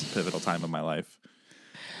of the most pivotal time of my life.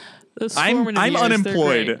 I'm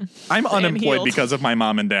unemployed. I'm unemployed because of my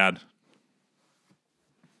mom and dad.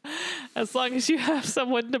 As long as you have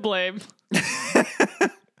someone to blame.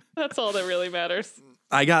 That's all that really matters.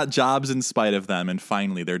 I got jobs in spite of them, and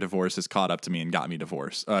finally their divorce has caught up to me and got me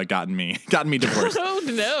divorced. Gotten me divorced. Oh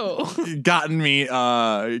no. gotten me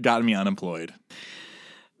unemployed.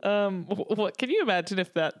 What can you imagine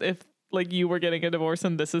if like you were getting a divorce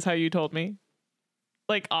and this is how you told me?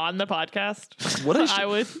 Like on the podcast? What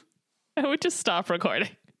I would just stop recording.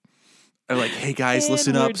 I'm like, hey guys, And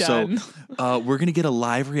listen we're up. done. So we're going to get a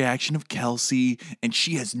live reaction of Kelsey, and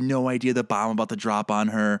she has no idea the bomb about to drop on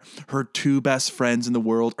her. Her 2 best friends in the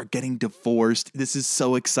world are getting divorced. This is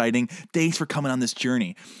so exciting. Thanks for coming on this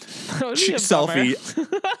journey. That would be a Selfie.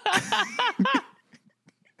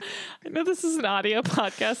 I know this is an audio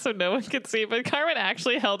podcast, so no one can see, but Carmen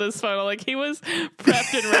actually held his phone like he was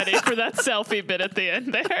prepped and ready for that selfie bit at the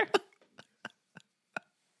end there.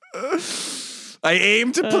 I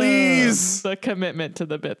aim to please. The commitment to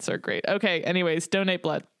the bits are great. Okay, anyways, donate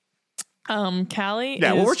blood. Callie.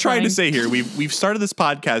 Yeah, what we're trying to say here, we've started this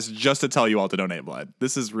podcast just to tell you all to donate blood.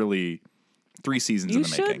 This is really 3 seasons in the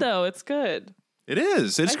making. You should, though. It's good. It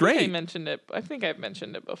is. It's great. I mentioned it. I think I've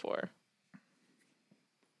mentioned it before.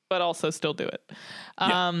 But also still do it.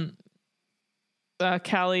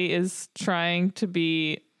 Callie is trying to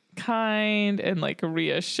be kind and like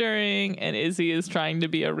reassuring, and Izzy is trying to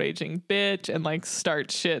be a raging bitch and like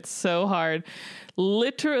start shit so hard.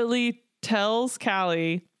 Literally tells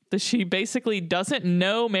Callie that she basically doesn't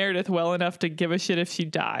know Meredith well enough to give a shit if she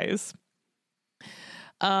dies.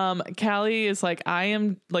 Callie is like, I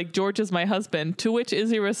am like, George is my husband, to which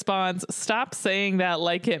Izzy responds, stop saying that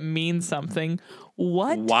like it means something.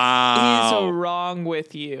 What is wrong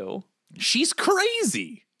with you? She's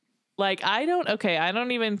crazy. Like, I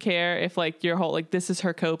don't even care if like your whole, like, this is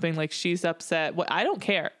her coping, like she's upset. I don't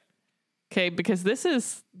care. Okay. Because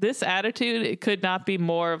this attitude, it could not be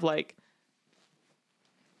more of like,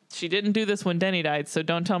 she didn't do this when Denny died, so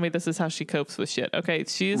don't tell me this is how she copes with shit. Okay,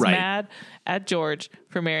 she's mad at George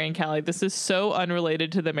for marrying Callie. This is so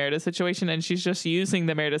unrelated to the Meredith situation, and she's just using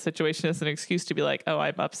the Meredith situation as an excuse to be like, oh,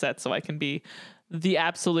 I'm upset, so I can be the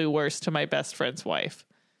absolute worst to my best friend's wife.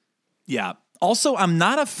 Yeah. Also, I'm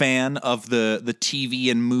not a fan of the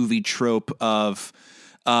TV and movie trope of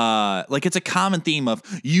like it's a common theme of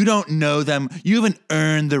you don't know them. You haven't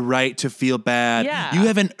earned the right to feel bad. Yeah. You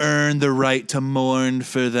haven't earned the right to mourn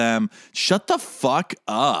for them. Shut the fuck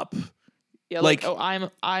up. Yeah, like, oh,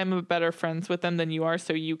 I'm a better friends with them than you are,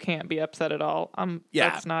 so you can't be upset at all. Yeah.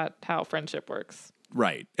 That's not how friendship works.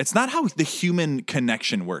 Right. It's not how the human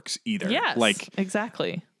connection works either. Yes, like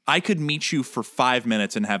exactly. I could meet you for 5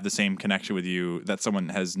 minutes and have the same connection with you that someone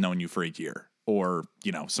has known you for a year or,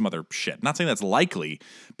 some other shit. Not saying that's likely,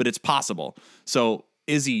 but it's possible. So,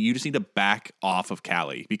 Izzy, you just need to back off of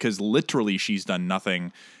Callie because literally she's done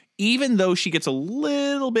nothing, even though she gets a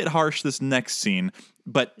little bit harsh this next scene,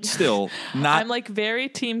 but still not. I'm like very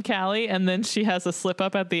team Callie, and then she has a slip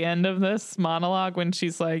up at the end of this monologue when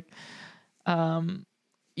she's like,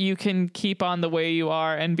 you can keep on the way you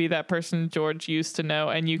are and be that person George used to know,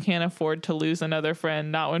 and you can't afford to lose another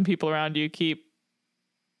friend, not when people around you keep.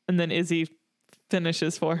 And then Izzy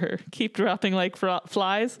finishes for her. Keep dropping like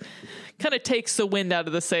flies. Kind of takes the wind out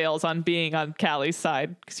of the sails on being on Callie's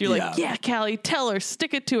side. Because you're like, yeah, Callie, tell her,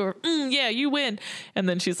 stick it to her. Yeah, you win. And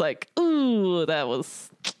then she's like, ooh, that was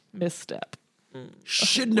misstep.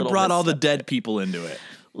 Shouldn't have brought all the dead people into it.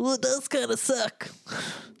 Well, it does kind of suck.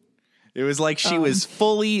 It was like she was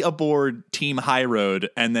fully aboard Team High Road,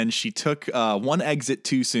 and then she took one exit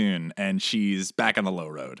too soon, and she's back on the low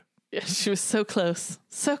road. Yeah, she was so close,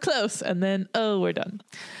 and then we're done.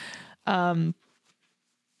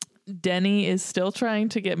 Denny is still trying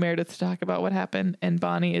to get Meredith to talk about what happened, and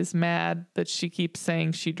Bonnie is mad that she keeps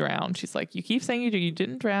saying she drowned. She's like, "You keep saying you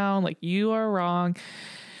didn't drown. Like you are wrong."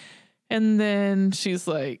 And then she's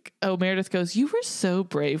like, Meredith goes, "You were so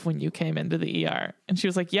brave when you came into the ER." And she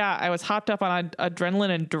was like, "Yeah, I was hopped up on adrenaline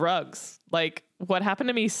and drugs. Like what happened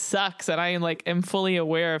to me sucks, and I am fully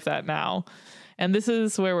aware of that now." And this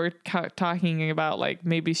is where we're talking about like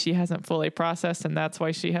maybe she hasn't fully processed, and that's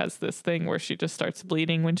why she has this thing where she just starts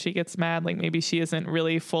bleeding when she gets mad. Like maybe she isn't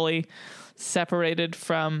really fully separated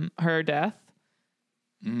from her death.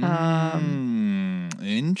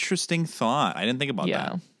 Interesting thought. I didn't think about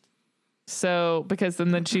that. So because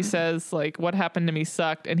then she says like, "What happened to me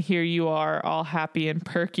sucked, and here you are all happy and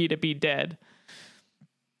perky to be dead."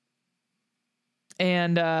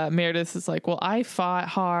 And Meredith is like, "Well, I fought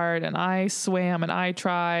hard and I swam and I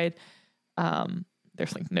tried."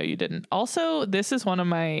 There's like, "No, you didn't." Also, this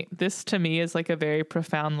to me is like a very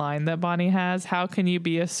profound line that Bonnie has. How can you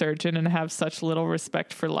be a surgeon and have such little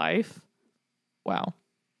respect for life? Wow.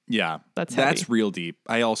 Yeah, that's real deep.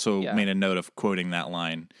 I also made a note of quoting that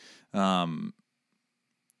line.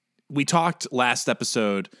 We talked last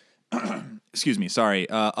episode, excuse me, sorry,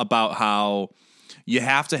 about how you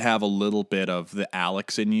have to have a little bit of the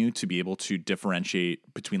Alex in you to be able to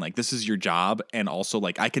differentiate between like, this is your job. And also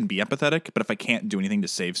like, I can be empathetic, but if I can't do anything to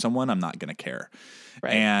save someone, I'm not going to care.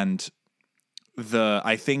 Right. And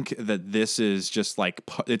I think that this is just like,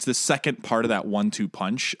 it's the second part of that 1-2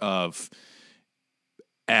 punch of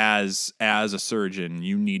as a surgeon,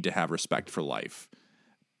 you need to have respect for life.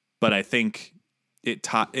 But I think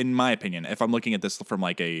in my opinion, if I'm looking at this from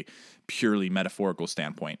like a purely metaphorical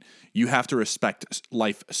standpoint, you have to respect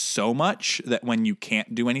life so much that when you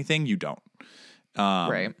can't do anything, you don't.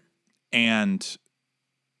 Right. And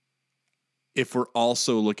if we're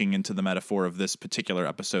also looking into the metaphor of this particular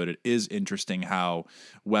episode, it is interesting how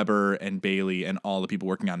Weber and Bailey and all the people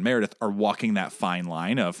working on Meredith are walking that fine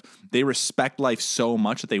line of they respect life so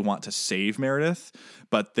much that they want to save Meredith,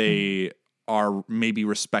 but they are maybe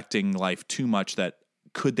respecting life too much that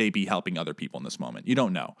could they be helping other people in this moment? You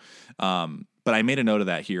don't know. But I made a note of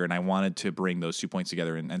that here, and I wanted to bring those 2 points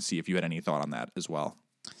together and see if you had any thought on that as well.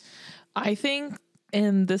 I think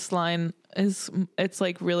in this line it's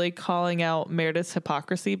like really calling out Meredith's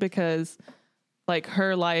hypocrisy because like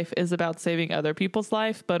her life is about saving other people's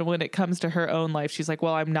life, but when it comes to her own life, she's like,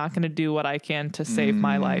 well, I'm not going to do what I can to save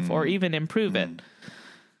my life or even improve it.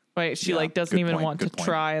 Right. She like doesn't even want to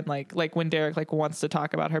try. And like when Derek like wants to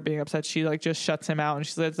talk about her being upset, she like just shuts him out and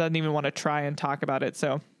she doesn't even want to try and talk about it.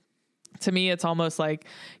 So to me, it's almost like,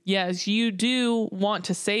 yes, you do want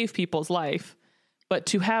to save people's life, but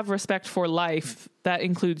to have respect for life, that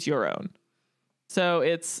includes your own. So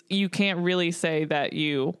you can't really say that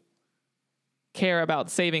you care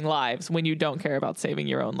about saving lives when you don't care about saving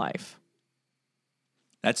your own life.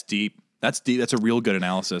 That's deep. That's a real good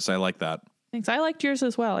analysis. I like that. Thanks. I liked yours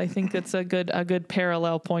as well. I think it's a good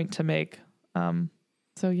parallel point to make.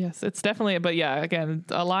 So yes, it's definitely, but yeah, again,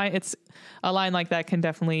 a line like that can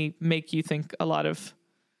definitely make you think a lot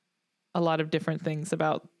of different things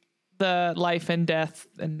about the life and death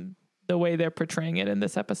and the way they're portraying it in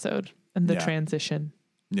this episode and the transition.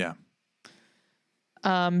 Yeah.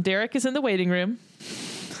 Derek is in the waiting room.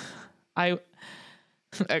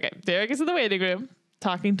 Okay, Derek is in the waiting room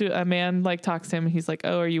talking to a man, like talks to him. He's like,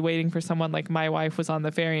 oh, are you waiting for someone? Like, my wife was on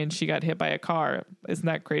the ferry and she got hit by a car. Isn't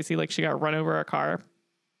that crazy? Like, she got run over a car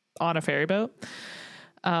on a ferry boat.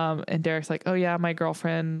 And Derek's like, oh yeah, my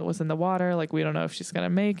girlfriend was in the water. Like, we don't know if she's going to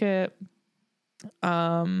make it.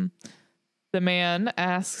 The man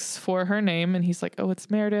asks for her name and he's like, oh, it's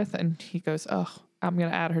Meredith. And he goes, oh, I'm going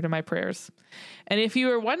to add her to my prayers. And if you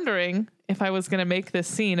were wondering if I was going to make this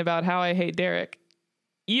scene about how I hate Derek,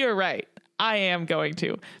 you're right. I am going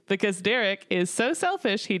to, because Derek is so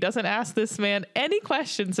selfish. He doesn't ask this man any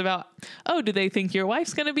questions about, oh, do they think your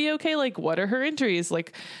wife's going to be okay? Like, what are her injuries?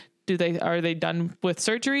 Like, are they done with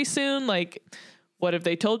surgery soon? Like, what have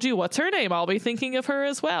they told you? What's her name? I'll be thinking of her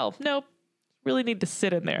as well. Nope. Really need to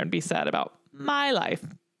sit in there and be sad about my life.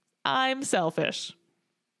 I'm selfish.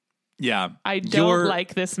 Yeah. I don't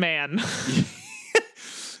like this man.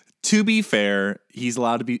 To be fair, he's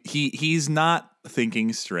allowed to be, he's not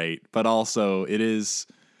thinking straight, but also it is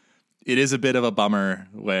a bit of a bummer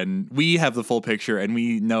when we have the full picture and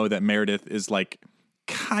we know that Meredith is like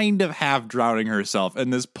kind of half drowning herself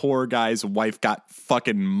and this poor guy's wife got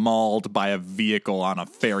fucking mauled by a vehicle on a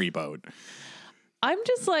ferry boat. I'm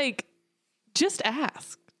just like, just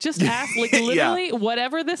ask. Just ask. Like, literally,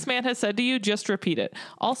 whatever this man has said to you, just repeat it.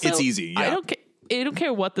 Also, it's easy. Yeah. I don't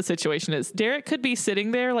care what the situation is. Derek could be sitting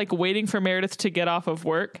there, like, waiting for Meredith to get off of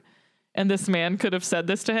work, and this man could have said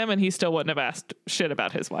this to him, and he still wouldn't have asked shit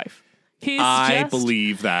about his wife. I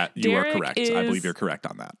believe that you Derek are correct. I believe you're correct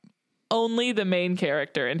on that. Only the main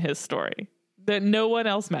character in his story. That no one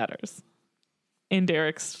else matters in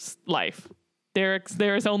Derek's life. There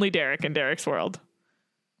is only Derek in Derek's world.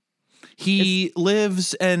 He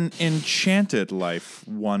lives an enchanted life,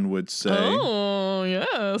 one would say. Oh,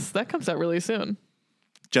 yes. That comes out really soon.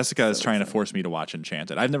 Jessica is trying to force me to watch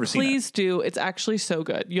Enchanted. I've never seen it. Please do. It's actually so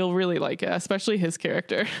good. You'll really like it, especially his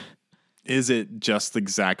character. Is it just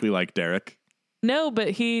exactly like Derek? No,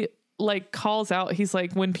 but he like calls out. He's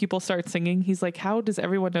like, when people start singing, he's like, how does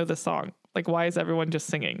everyone know the song? Like, why is everyone just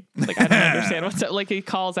singing? Like, I don't understand what's up. Like, he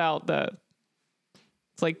calls out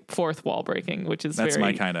it's like fourth wall breaking, which is that's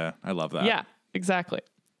my kind of, I love that. Yeah, exactly.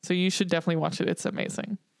 So you should definitely watch it. It's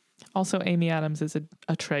amazing. Also, Amy Adams is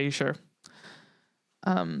a treasure.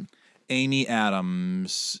 Amy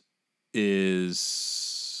Adams is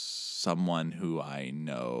someone who I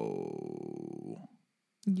know.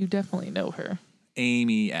 You definitely know her.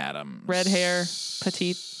 Amy Adams. Red hair,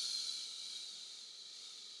 petite.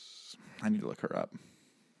 I need to look her up.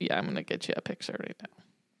 Yeah, I'm going to get you a picture right now.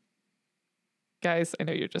 Guys, I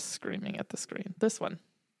know you're just screaming at the screen. This one.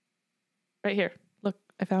 Right here. Look,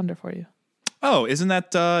 I found her for you. Oh, isn't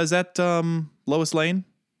that, is that Lois Lane?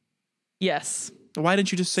 Yes. Why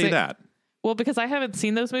didn't you just say that? Well, because I haven't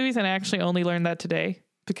seen those movies and I actually only learned that today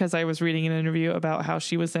because I was reading an interview about how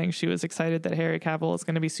she was saying she was excited that Henry Cavill is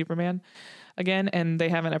going to be Superman again, and they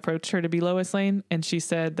haven't approached her to be Lois Lane, and she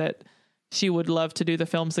said that she would love to do the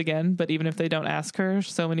films again, but even if they don't ask her,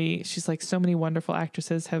 she's like, so many wonderful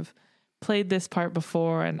actresses have played this part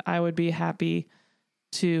before, and I would be happy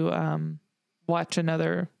to watch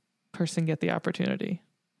another person get the opportunity.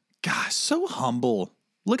 Gosh, so humble.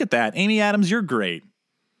 Look at that. Amy Adams, you're great.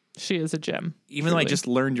 She is a gem. Even though I just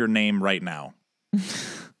learned your name right now.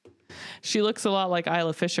 She looks a lot like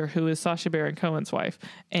Isla Fisher, who is Sacha Baron Cohen's wife.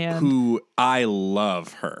 And who I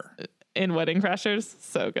love her. In Wedding Crashers.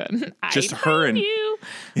 So good. Just her and you.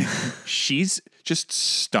 She's just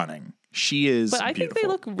stunning. She is But I beautiful. think they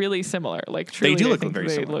look really similar. Like, truly, they do look very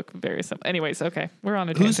similar. They look very similar. Anyways, okay. We're on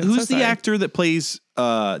a tangent. Who's the actor that plays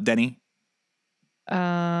Denny?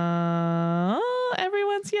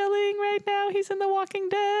 Everyone's yelling right now. He's in The Walking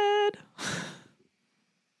Dead.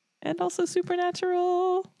 And also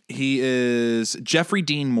Supernatural. He is Jeffrey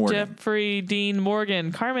Dean Morgan. Jeffrey Dean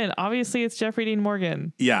Morgan. Carmen, obviously it's Jeffrey Dean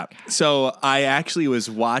Morgan. Yeah. So I actually was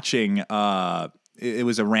watching, it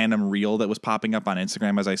was a random reel that was popping up on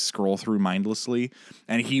Instagram as I scroll through mindlessly.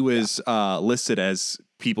 And he was listed as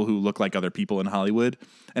people who look like other people in Hollywood.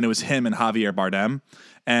 And it was him and Javier Bardem.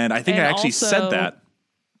 And I think I actually said that.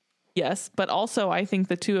 Yes, but also I think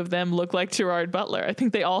the two of them look like Gerard Butler. I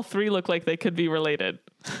think they all three look like they could be related.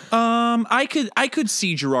 I could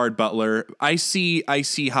see Gerard Butler. I see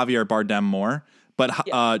Javier Bardem more, but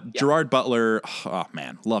Gerard Butler, oh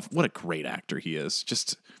man, what a great actor he is.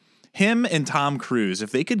 Just him and Tom Cruise,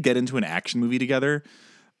 if they could get into an action movie together,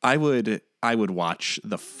 I would watch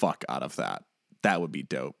the fuck out of that. That would be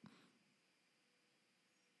dope.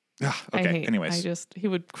 Okay, anyways. He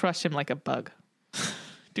would crush him like a bug.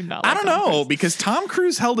 Do not. I don't know, because Tom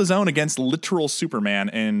Cruise held his own against literal Superman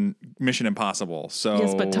in Mission Impossible. So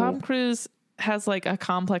yes, but Tom Cruise has like a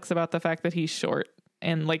complex about the fact that he's short.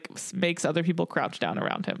 and like makes other people crouch down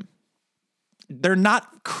around him. They're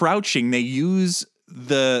not crouching. They use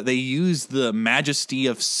the majesty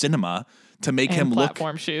of cinema to make him look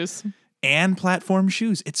platform shoes. And platform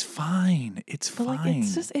shoes. It's fine. It's fine.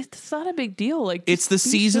 Like, it's not a big deal. Like, it's the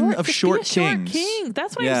season of short kings. King.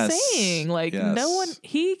 That's what I'm saying. Like, no one,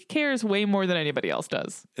 he cares way more than anybody else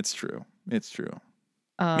does. It's true. It's true.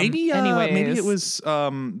 Maybe it was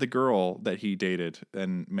the girl that he dated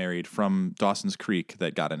and married from Dawson's Creek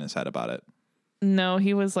that got in his head about it. No,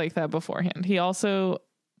 he was like that beforehand. He also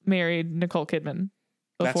married Nicole Kidman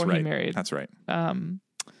before he married. That's right.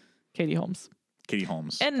 Katie Holmes. Katie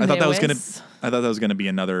Holmes. And I thought that was gonna be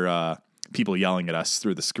another people yelling at us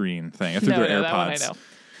through the screen thing through their AirPods. That one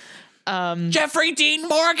I know. Jeffrey Dean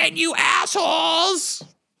Morgan, you assholes!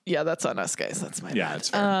 Yeah, that's on us, guys. That's my bad. Yeah, it's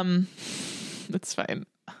fair. It's fine.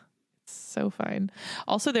 It's so fine.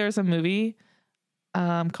 Also, there's a movie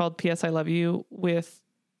called P.S. I Love You with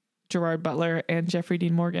Gerard Butler and Jeffrey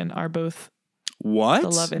Dean Morgan are both the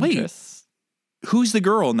love interests. Who's the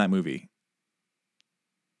girl in that movie?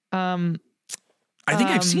 I think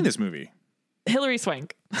I've seen this movie. Hilary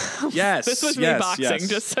Swank. Yes. This was me boxing,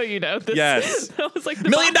 just so you know. That was like the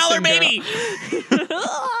 $1 Million Baby.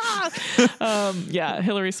 Yeah,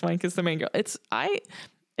 Hilary Swank is the main girl. It's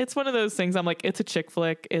one of those things. I'm like, it's a chick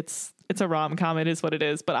flick. It's a rom-com. It is what it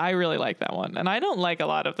is. But I really like that one. And I don't like a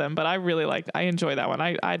lot of them, but I enjoy that one.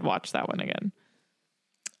 I'd watch that one again.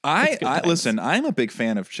 I listen, I'm a big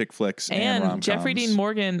fan of chick flicks and rom-coms. Jeffrey Dean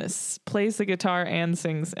Morgan plays the guitar and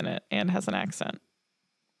sings in it and has an accent.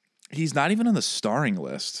 He's not even on the starring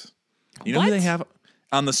list. You know who they have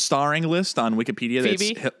on the starring list on Wikipedia?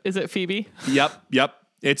 Phoebe? Is it Phoebe? Yep.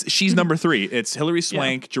 She's number 3. It's Hilary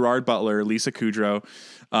Swank, Gerard Butler, Lisa Kudrow,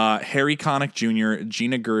 Harry Connick Jr.,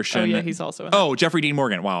 Gina Gershon. Oh, yeah, he's also in it. Jeffrey Dean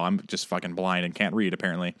Morgan. Wow, I'm just fucking blind and can't read,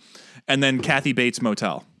 apparently. And then Kathy Bates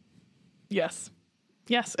Motel. Yes,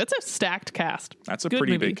 it's a stacked cast. That's a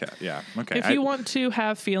pretty big cast. Yeah, okay. If you want to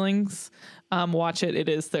have feelings, watch it.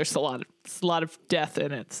 There's a lot of death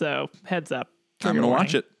in it, so heads up. I'm going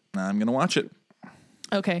to watch it.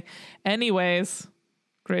 Okay. Anyways,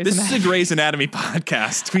 This is a Grey's Anatomy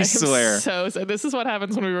podcast. We swear. So this is what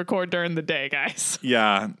happens when we record during the day, guys.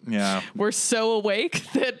 Yeah. We're so awake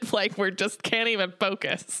that we're just can't even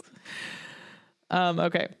focus.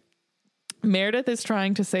 Okay. Meredith is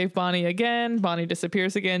trying to save Bonnie again. Bonnie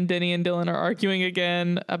disappears again. Denny and Dylan are arguing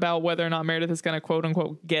again about whether or not Meredith is going to quote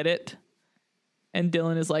unquote get it. And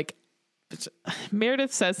Dylan is like,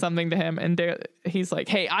 Meredith says something to him and he's like,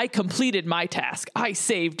 hey, I completed my task. I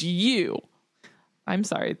saved you. I'm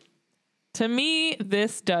sorry. To me,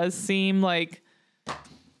 this does seem like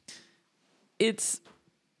it's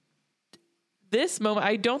this moment.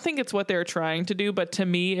 I don't think it's what they're trying to do, but to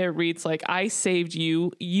me, it reads like, I saved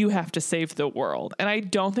you. You have to save the world. And I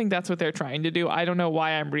don't think that's what they're trying to do. I don't know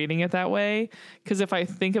why I'm reading it that way. Because if I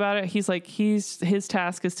think about it, he's like, his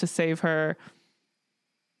task is to save her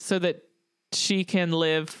so that she can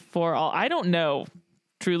live for all. I don't know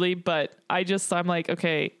truly, but I'm like,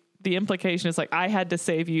 okay, the implication is like, I had to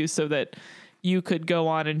save you so that you could go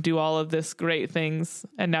on and do all of this great things.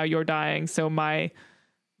 And now you're dying. So my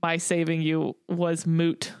saving you was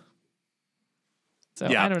moot. So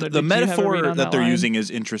yeah, I don't know. The metaphor that they're using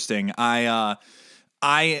is interesting. I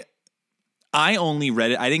only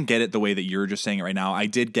read it. I didn't get it the way that you're just saying it right now. I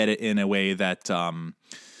did get it in a way that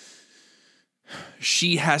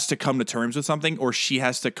she has to come to terms with something, or she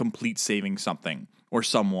has to complete saving something or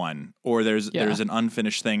someone, or there's an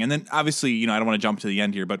unfinished thing. And then obviously, I don't want to jump to the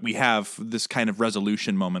end here, but we have this kind of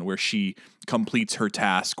resolution moment where she completes her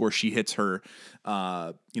task or she hits her,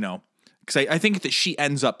 because I think that she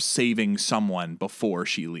ends up saving someone before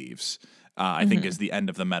she leaves, I think is the end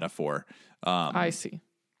of the metaphor. I see.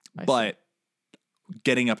 But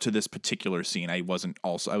getting up to this particular scene, I was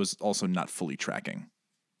also not fully tracking.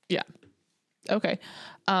 Yeah. Okay.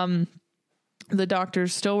 The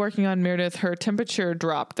doctor's still working on Meredith. Her temperature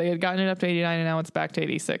dropped. They had gotten it up to 89 and now it's back to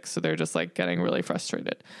 86. So they're just getting really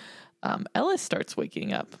frustrated. Ellis starts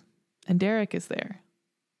waking up and Derek is there.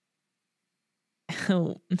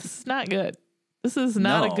 This is not good. This is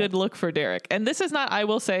not a good look for Derek. And this is not, I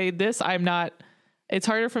will say this, it's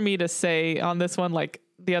harder for me to say on this one. Like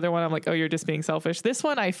the other one, I'm like, oh, you're just being selfish. This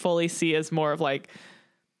one I fully see as more of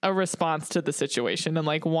a response to the situation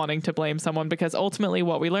and wanting to blame someone, because ultimately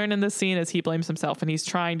what we learn in this scene is he blames himself and he's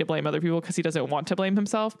trying to blame other people because he doesn't want to blame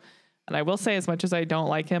himself. And I will say, as much as I don't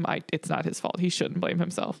like him, it's not his fault. He shouldn't blame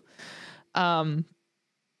himself. But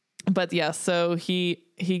yeah, so he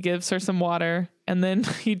gives her some water and then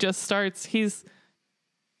he just starts, he's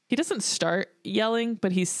he doesn't start yelling,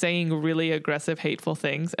 but he's saying really aggressive, hateful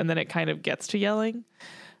things. And then it kind of gets to yelling.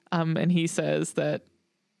 And he says that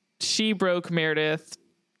she broke Meredith,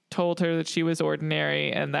 told her that she was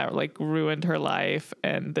ordinary, and that like ruined her life.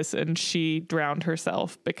 And she drowned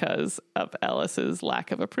herself because of Ellis's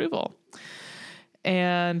lack of approval.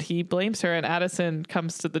 And he blames her, and Addison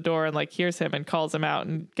comes to the door and like hears him and calls him out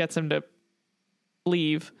and gets him to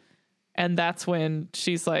leave. And that's when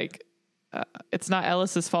she's like, it's not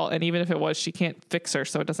Ellis's fault. And even if it was, she can't fix her,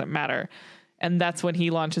 so it doesn't matter. And that's when he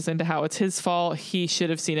launches into how it's his fault. He should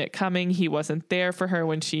have seen it coming. He wasn't there for her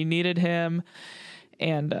when she needed him.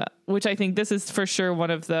 And which I think this is for sure one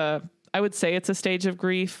of I would say it's a stage of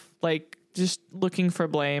grief, like just looking for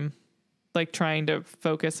blame, like trying to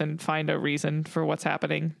focus and find a reason for what's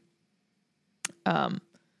happening. And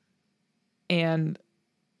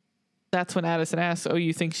that's when Addison asks, oh,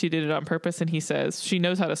 you think she did it on purpose? And he says, she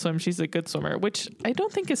knows how to swim. She's a good swimmer, which I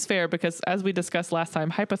don't think is fair because as we discussed last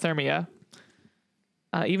time, hypothermia,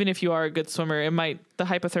 even if you are a good swimmer, the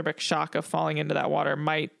hypothermic shock of falling into that water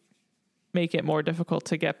might make it more difficult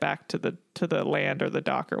to get back to the land or the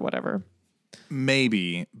dock or whatever.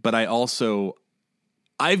 Maybe, but I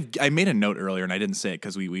made a note earlier and I didn't say it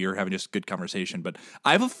because we were having just good conversation, but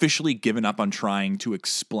I've officially given up on trying to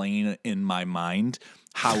explain in my mind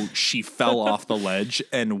how she fell off the ledge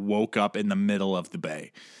and woke up in the middle of the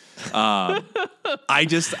bay. I'm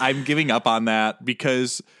giving up on that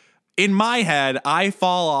because in my head, I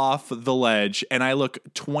fall off the ledge and I look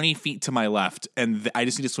 20 feet to my left and I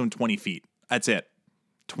just need to swim 20 feet. That's it.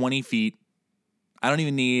 20 feet. I don't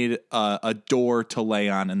even need a door to lay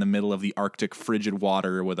on in the middle of the Arctic frigid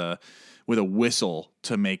water with a whistle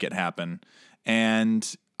to make it happen. And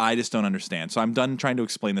I just don't understand. So I'm done trying to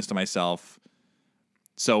explain this to myself.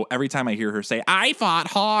 So every time I hear her say, I fought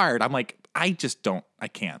hard, I'm like, I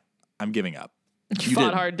can't. I'm giving up. You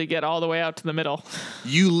fought hard to get all the way out to the middle.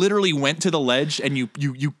 You literally went to the ledge and you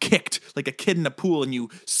kicked like a kid in a pool and you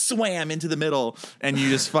swam into the middle and you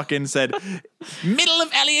just fucking said, middle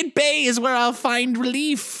of Elliott Bay is where I'll find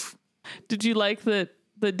relief. Did you like that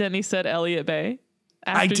Denny said Elliott Bay?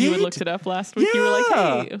 After I did. You had looked it up last week, Yeah. You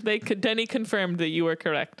were like, hey, Denny confirmed that you were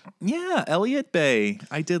correct. Yeah, Elliott Bay.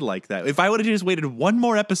 I did like that. If I would have just waited one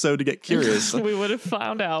more episode to get curious. We would have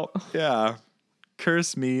found out. Yeah.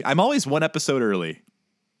 Curse me. I'm always one episode early.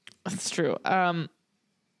 That's true.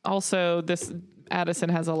 Also, this Addison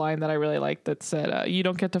has a line that I really like that said, you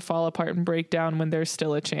don't get to fall apart and break down when there's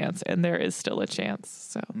still a chance, and there is still a chance.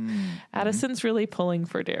 So Addison's really pulling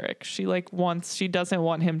for Derek. She doesn't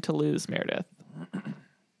want him to lose Meredith,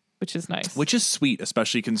 which is nice. Which is sweet,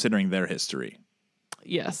 especially considering their history.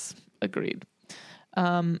 Yes, agreed.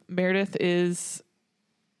 Meredith is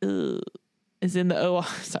in the OR.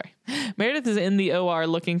 Sorry. Meredith is in the OR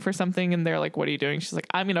looking for something, and they're like, what are you doing? She's like,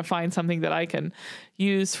 I'm going to find something that I can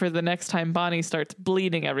use for the next time Bonnie starts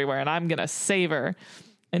bleeding everywhere, and I'm going to save her.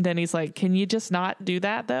 And then he's like, can you just not do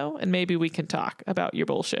that, though? And maybe we can talk about your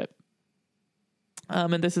bullshit.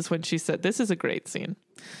 And this is when she said, this is a great scene.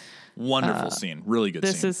 Wonderful scene. Really good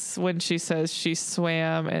scene. This is when she says she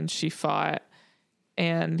swam and she fought.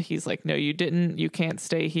 And he's like, no, you didn't. You can't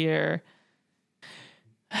stay here.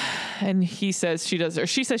 And he says she does, or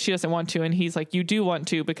she says she doesn't want to. And he's like, you do want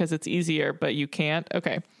to because it's easier, but you can't.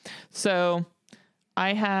 Okay. So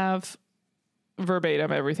I have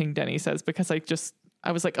verbatim everything Denny says because I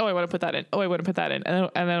was like, oh, I want to put that in. Oh, I want to put that in. And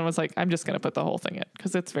then I was like, I'm just going to put the whole thing in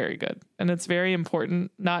because it's very good. And it's very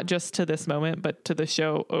important, not just to this moment, but to the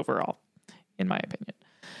show overall, in my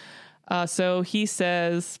opinion. So he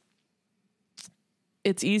says,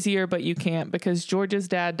 it's easier, but you can't because George's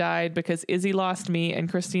dad died because Izzy lost me and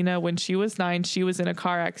Christina when she was 9. She was in a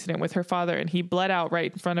car accident with her father and he bled out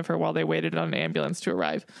right in front of her while they waited on an ambulance to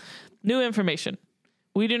arrive. New information.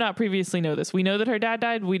 We do not previously know this. We know that her dad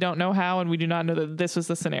died. We don't know how, and we do not know that this was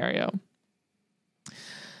the scenario.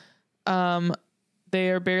 They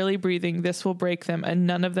are barely breathing. This will break them, and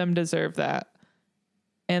none of them deserve that.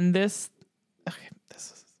 And this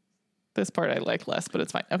part I like less, but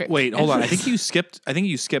it's fine. Okay. Wait, hold on. I think you skipped. Can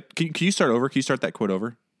you start over? Can you start that quote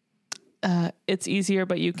over? It's easier,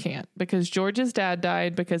 but you can't because George's dad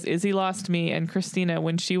died because Izzy lost me and Christina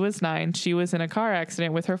when she was 9. She was in a car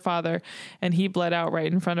accident with her father and he bled out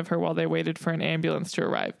right in front of her while they waited for an ambulance to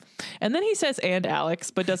arrive. And then he says, and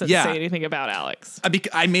Alex, but doesn't say anything about Alex.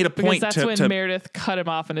 I made a point because that's when Meredith cut him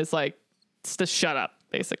off and is like, to shut up,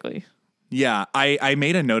 basically. Yeah, I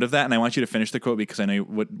made a note of that, and I want you to finish the quote because I know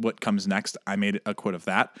what comes next. I made a quote of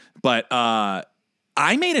that. But I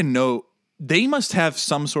made a note. They must have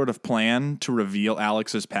some sort of plan to reveal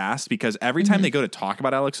Alex's past because every time they go to talk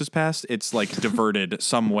about Alex's past, it's like diverted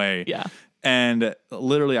some way. Yeah. And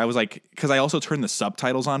literally, I was like, because I also turned the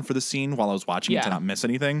subtitles on for the scene while I was watching it to not miss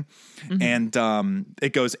anything. And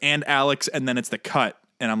it goes, and Alex, and then it's the cut.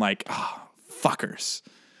 And I'm like, oh, fuckers.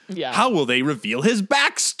 Yeah. How will they reveal his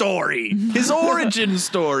backstory, his origin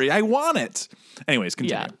story? I want it. Anyways,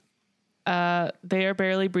 continue. They are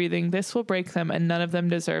barely breathing. This will break them, and none of them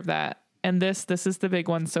deserve that. And this is the big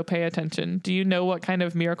one, so pay attention. Do you know what kind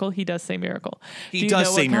of miracle? He does say miracle. He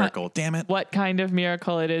does say miracle, damn it. What kind of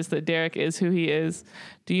miracle it is that Derek is who he is?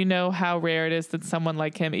 Do you know how rare it is that someone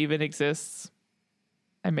like him even exists?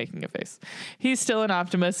 I'm making a face. He's still an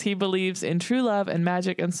optimist. He believes in true love and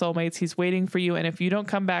magic and soulmates. He's waiting for you, and if you don't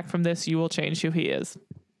come back from this, you will change who he is.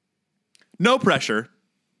 No pressure.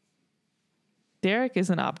 Derek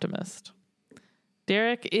is an optimist.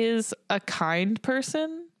 Derek is a kind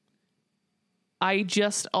person. I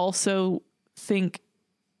just also think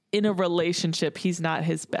in a relationship, he's not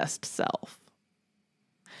his best self.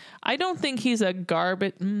 I don't think he's a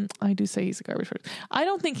garbage. I do say he's a garbage person. I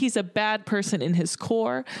don't think he's a bad person in his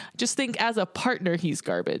core. Just think as a partner, he's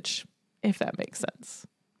garbage, if that makes sense.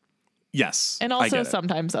 Yes. And also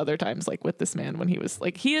sometimes other times, like with this man, when he was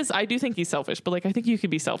like, I do think he's selfish, but like, I think you can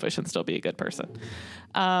be selfish and still be a good person.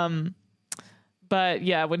 But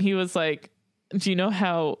yeah, when he was like, do you know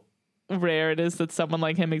how rare it is that someone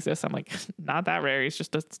like him exists? I'm like, not that rare. He's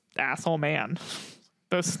just an asshole man.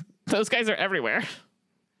 Those guys are everywhere.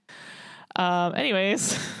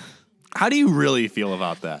 Anyways, how do you really feel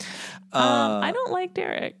about that? I don't like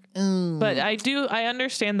Derek, but I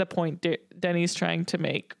understand the point Denny's trying to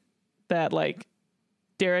make, that like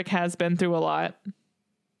Derek has been through a lot.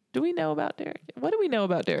 Do we know about Derek? What do we know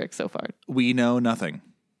about Derek so far? We know nothing.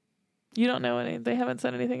 You don't know any? They haven't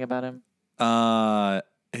said anything about him?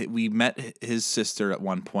 We met his sister at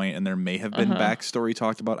one point, and there may have been backstory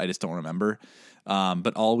talked about. I just don't remember.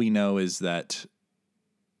 But all we know is that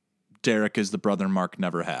Derek is the brother Mark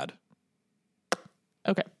never had.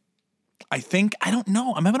 Okay. I don't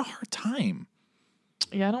know. I'm having a hard time.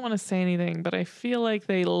 Yeah, I don't want to say anything, but I feel like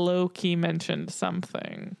they low-key mentioned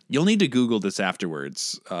something. You'll need to Google this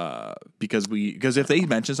afterwards, because if they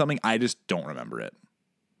mention something, I just don't remember it.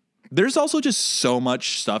 There's also just so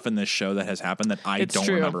much stuff in this show that has happened that I don't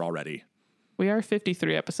remember already. We are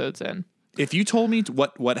 53 episodes in. If you told me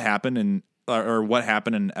what happened in what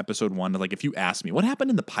happened in episode 1, like if you asked me what happened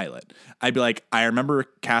in the pilot, I'd be like, I remember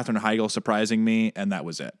Katherine Heigl surprising me, and that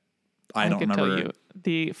was it. I don't remember. Tell you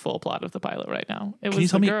the full plot of the pilot right now. It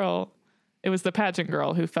was the girl. It was the pageant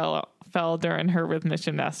girl who fell during her rhythmic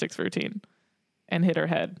gymnastics routine and hit her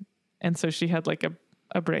head, and so she had like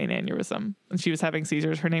a brain aneurysm, and she was having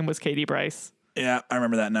seizures. Her name was Katie Bryce. Yeah, I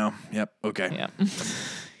remember that now. Yep. Okay. Yep.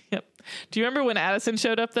 Yep. Do you remember when Addison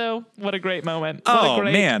showed up though? What a great moment. Oh, what a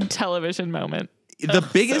great man. television moment. The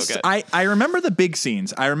biggest, so I remember the big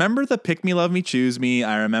scenes. I remember the pick me, love me, choose me.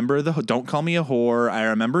 I remember the don't call me a whore. I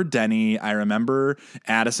remember Denny. I remember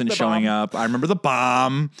Addison showing up. I remember the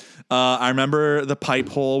bomb. I remember the pipe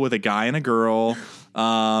hole with a guy and a girl.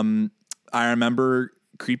 I remember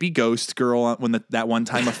creepy ghost girl when that one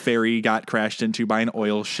time a ferry got crashed into by an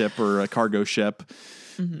oil ship or a cargo ship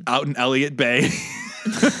out in Elliott Bay.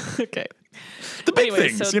 Okay. The big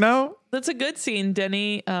things, you know? That's a good scene.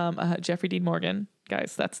 Denny, Jeffrey Dean Morgan,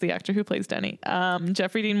 guys, that's the actor who plays Denny.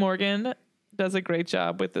 Jeffrey Dean Morgan does a great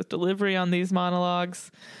job with the delivery on these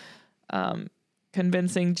monologues.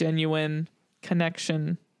 Convincing, genuine,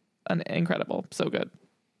 connection, incredible. So good.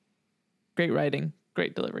 Great writing,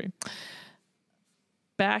 great delivery.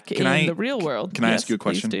 Back in the real world. Can I ask you a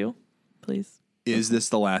question? Please do. Please. Is this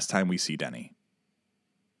the last time we see Denny?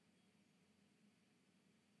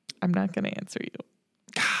 I'm not going to answer you.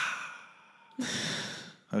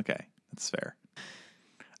 Okay, that's fair.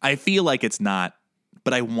 I feel like it's not,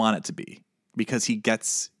 but I want it to be because he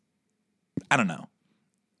gets. I don't know.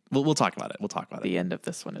 We'll talk about it. The end of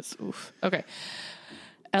this one is oof. Okay.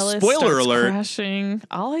 Ellis Spoiler alert. Crashing.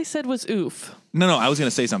 All I said was oof. No. I was going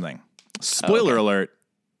to say something. Spoiler alert.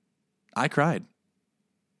 I cried.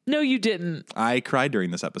 No, you didn't. I cried during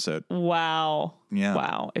this episode. Wow. Yeah.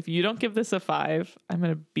 Wow. If you don't give this a 5, I'm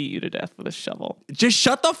going to beat you to death with a shovel. Just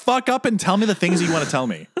shut the fuck up and tell me the things you want to tell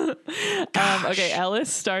me. Okay.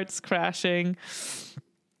 Ellis starts crashing.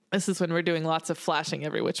 This is when we're doing lots of flashing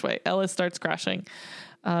every which way. Ellis starts crashing.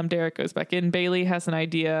 Derek goes back in. Bailey has an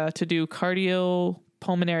idea to do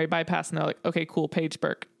cardiopulmonary bypass. And they're like, okay, cool. Paige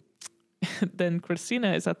Burke. Then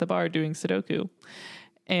Christina is at the bar doing Sudoku.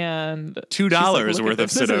 And $2 like, worth of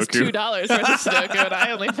Sudoku. This is $2 worth of Sudoku, and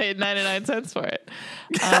I only paid 99 cents for it.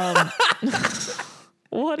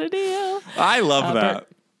 What a deal! I love that.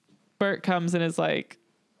 Bert comes and is like,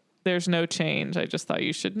 there's no change. I just thought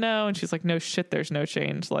you should know. And she's like, no shit, there's no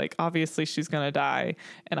change. Like, obviously she's going to die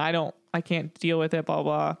and I can't deal with it, blah,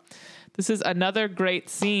 blah. This is another great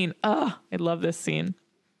scene. I love this scene.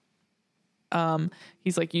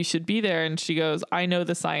 He's like, you should be there. And she goes, I know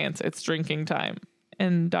the science. It's drinking time.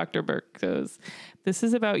 And Dr. Burke goes, this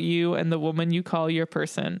is about you and the woman you call your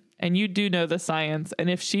person. And you do know the science. And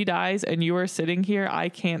if she dies and you are sitting here, I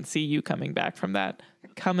can't see you coming back from that.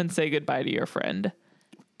 Come and say goodbye to your friend.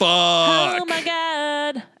 Fuck. Oh my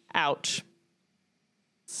God. Ouch.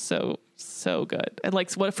 So good. And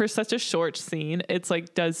like, what for such a short scene, it's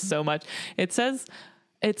like does so much. It says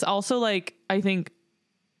it's also like, I think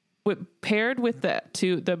paired with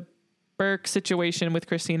the Burke situation with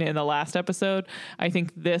Christina in the last episode, I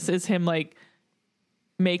think this is him like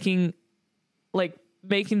making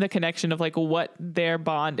the connection of like what their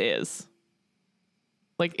bond is.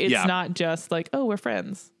 Like, it's not just like, oh, we're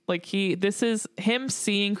friends. Like this is him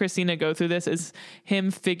seeing Christina go through this, is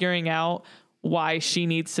him figuring out why she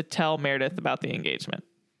needs to tell Meredith about the engagement.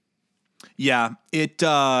 Yeah, it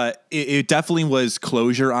definitely was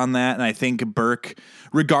closure on that. And I think Burke,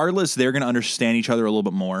 regardless, they're going to understand each other a little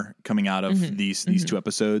bit more coming out of these two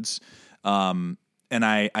episodes. And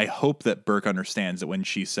I hope that Burke understands that when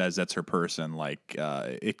she says that's her person, like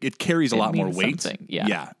it carries a lot more weight. Something.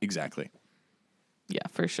 Yeah, exactly. Yeah,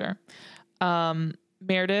 for sure.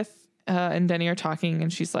 Meredith and Denny are talking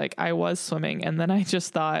and she's like, I was swimming. And then I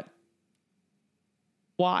just thought,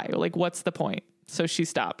 why? Like, what's the point? So she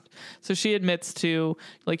stopped. So she admits to,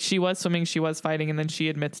 like, she was swimming, she was fighting, and then she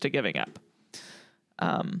admits to giving up.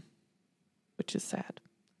 Which is sad.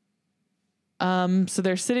 So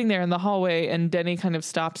they're sitting there in the hallway and Denny kind of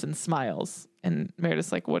stops and smiles. And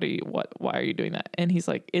Meredith's like, why are you doing that? And he's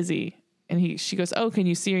like, Izzy. And she goes, oh, can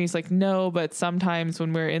you see her? And he's like, no, but sometimes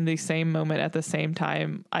when we're in the same moment at the same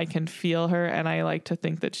time, I can feel her. And I like to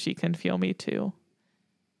think that she can feel me too.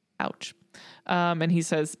 Ouch. And he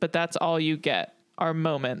says, but that's all you get are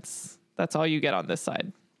moments. That's all you get on this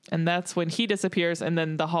side. And that's when he disappears and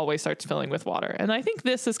then the hallway starts filling with water. And I think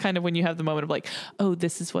this is kind of when you have the moment of like, oh,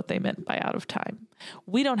 this is what they meant by out of time.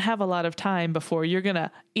 We don't have a lot of time before you're going to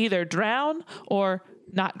either drown or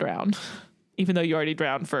not drown, even though you already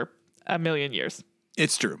drowned for a million years.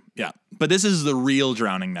 It's true. Yeah. But this is the real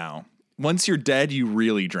drowning now. Once you're dead, you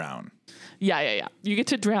really drown. Yeah. You get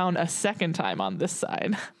to drown a second time on this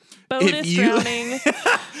side. Bonus drowning.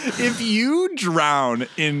 If you drown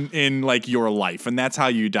in like your life and that's how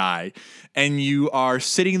you die, and you are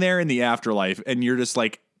sitting there in the afterlife and you're just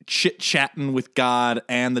like chit-chatting with God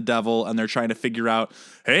and the devil and they're trying to figure out,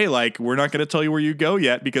 hey, like, we're not going to tell you where you go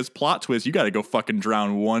yet because plot twist, you got to go fucking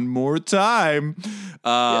drown one more time.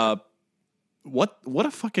 What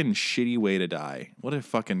a fucking shitty way to die. What a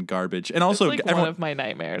fucking garbage. And also, it's like one of my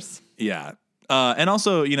nightmares. Yeah. And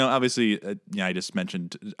also, obviously, I just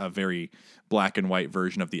mentioned a very black and white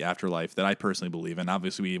version of the afterlife that I personally believe in.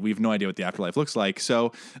 Obviously, we have no idea what the afterlife looks like.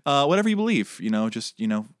 So whatever you believe, just,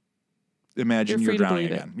 imagine you're drowning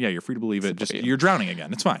again. Yeah, you're free to believe it. Just you're drowning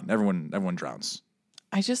again. It's fine. Everyone drowns.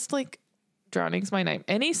 I just like drowning's my nightmare.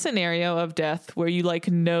 Any scenario of death where you like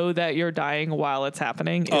know that you're dying while it's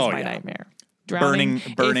happening is my nightmare. Drowning,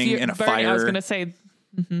 burning in a fire. I was going to say,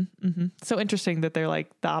 so interesting that they're like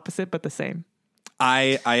the opposite, but the same.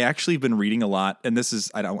 I actually have been reading a lot, and this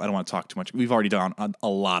is I don't want to talk too much. We've already done a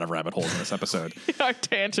lot of rabbit holes in this episode. We are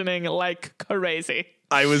tangenting like crazy.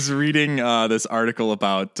 I was reading this article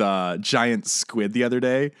about giant squid the other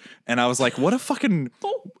day, and I was like, what a fucking...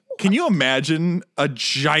 Can you imagine a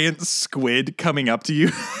giant squid coming up to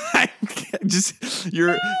you?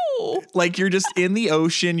 You're just in the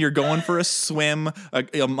ocean. You're going for a swim,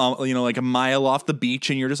 like a mile off the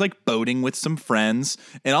beach, and you're just like boating with some friends.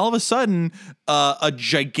 And all of a sudden, a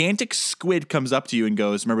gigantic squid comes up to you and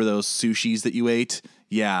goes, "Remember those sushis that you ate?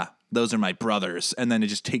 Yeah, those are my brothers." And then it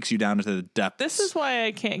just takes you down into the depths. This is why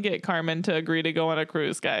I can't get Carmen to agree to go on a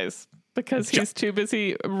cruise, guys. Because he's too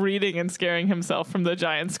busy reading and scaring himself from the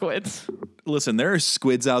giant squids. Listen, there are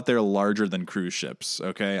squids out there larger than cruise ships,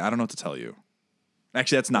 okay? I don't know what to tell you.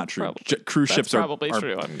 Actually, that's not true. Cruise ships are probably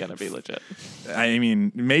true. I'm going to be legit. I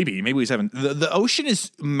mean, maybe we just haven't. The ocean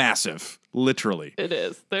is massive, literally. It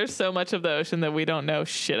is. There's so much of the ocean that we don't know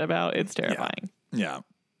shit about. It's terrifying. Yeah.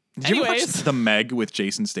 Did you ever watch The Meg with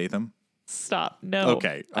Jason Statham? Stop. No.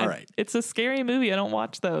 Okay. All right. It's a scary movie. I don't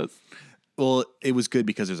watch those. Well, it was good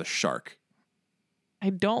because there's a shark. I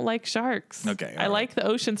don't like sharks. Okay. I like the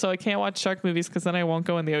ocean, so I can't watch shark movies because then I won't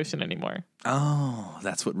go in the ocean anymore. Oh,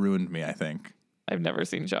 that's what ruined me, I think. I've never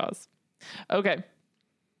seen Jaws. Okay.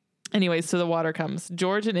 Anyways, so the water comes.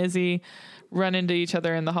 George and Izzy run into each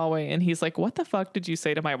other in the hallway, and he's like, "What the fuck did you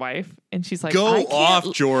say to my wife?" And she's like, Go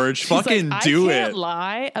off, George. She's Fucking like, do I can't it.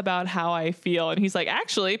 lie about how I feel. And he's like,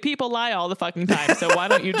 "Actually, people lie all the fucking time. So why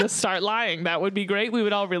don't you just start lying? That would be great. We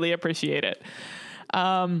would all really appreciate it."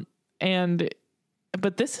 But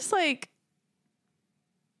this is like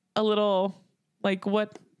a little like,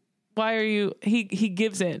 what? Why are you? He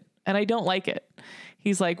gives in, and I don't like it.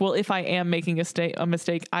 He's like, "Well, if I am making a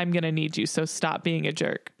mistake, I'm going to need you. So stop being a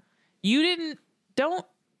jerk." Don't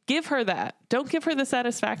give her that. Don't give her the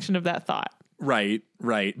satisfaction of that thought. Right.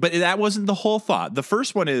 But that wasn't the whole thought. The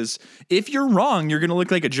first one is, if you're wrong, you're going to look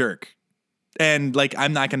like a jerk. And like,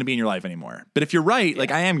 I'm not going to be in your life anymore. But if you're right, like,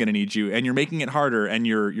 I am going to need you, and you're making it harder, and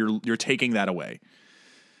you're taking that away.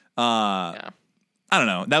 I don't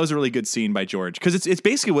know. That was a really good scene by George, because it's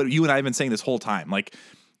basically what you and I have been saying this whole time. Like,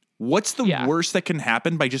 what's the worst that can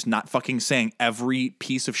happen by just not fucking saying every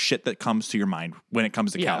piece of shit that comes to your mind when it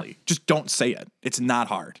comes to Callie? Just don't say it. It's not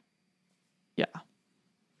hard. Yeah.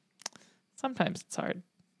 Sometimes it's hard,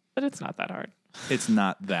 but it's not that hard. It's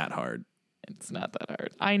not that hard. It's not that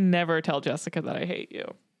hard. I never tell Jessica that I hate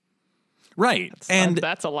you. Right.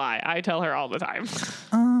 That's a lie. I tell her all the time.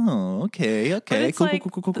 Oh, okay. But it's Cool.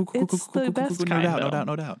 it's the best kind,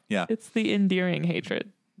 No doubt. Yeah. It's the endearing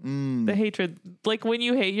hatred. The hatred, like when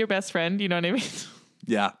you hate your best friend, you know what I mean?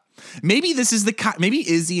 Yeah. Maybe this is maybe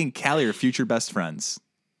Izzy and Callie are future best friends.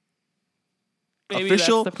 Maybe that's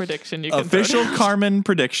the prediction you can Official throw down. Carmen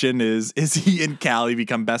prediction is Izzy and Callie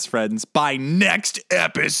become best friends by next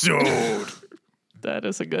episode. That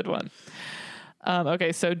is a good one.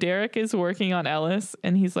 Okay, so Derek is working on Ellis,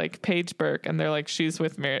 and he's like, Paige Burke, and they're like, he's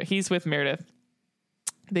with Meredith.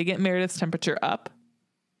 They get Meredith's temperature up.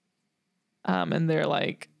 And they're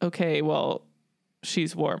like, okay, well,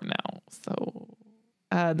 she's warm now. So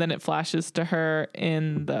then it flashes to her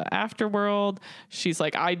in the afterworld. She's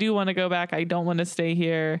like, I do want to go back. I don't want to stay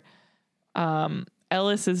here.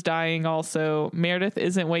 Ellis is dying also. Meredith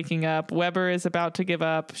isn't waking up. Weber is about to give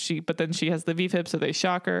up. But then she has the VFib, so they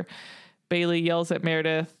shock her. Bailey yells at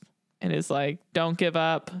Meredith and is like, don't give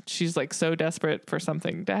up. She's like so desperate for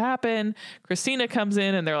something to happen. Christina comes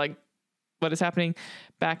in, and they're like, what is happening?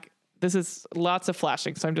 This is lots of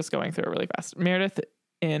flashing, so I'm just going through it really fast. Meredith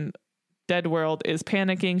in Dead World is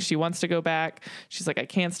panicking. She wants to go back. She's like, I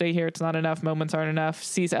can't stay here. It's not enough. Moments aren't enough.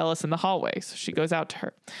 Sees Ellis in the hallway, so she goes out to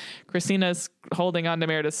her. Christina's holding on to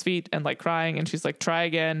Meredith's feet and like crying, and she's like, try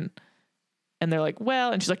again. And they're like,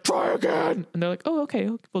 well, and she's like, try again. And they're like, oh, okay,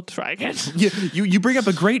 we'll try again. You bring up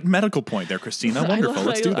a great medical point there, Christina. Wonderful.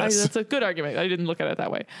 Let's do this. That's a good argument. I didn't look at it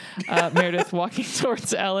that way. Meredith walking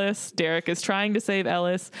towards Ellis. Derek is trying to save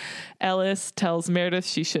Ellis. Ellis tells Meredith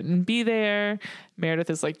she shouldn't be there.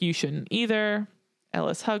 Meredith is like, you shouldn't either.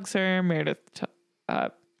 Ellis hugs her. Meredith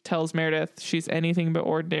tells Meredith she's anything but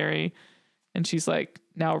ordinary. And she's like,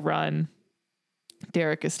 now run.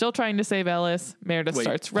 Derek is still trying to save Ellis. Meredith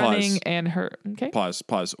starts running, and her... Okay.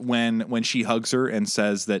 Pause. When she hugs her and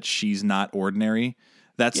says that she's not ordinary,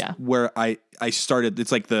 that's where I started.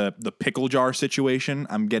 It's like the pickle jar situation.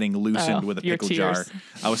 I'm getting loosened with a pickle jar.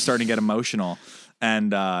 I was starting to get emotional.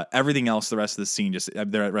 And everything else, the rest of the scene,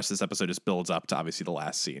 the rest of this episode just builds up to obviously the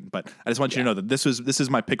last scene. But I just want you to know that this is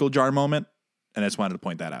my pickle jar moment, and I just wanted to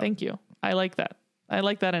point that out. Thank you. I like that. I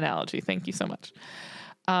like that analogy. Thank you so much.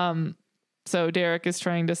 So Derek is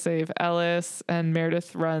trying to save Ellis, and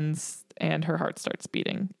Meredith runs, and her heart starts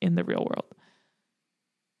beating in the real world.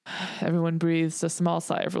 Everyone breathes a small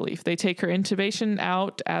sigh of relief. They take her intubation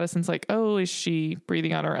out. Addison's like, oh, is she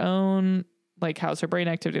breathing on her own? Like, how's her brain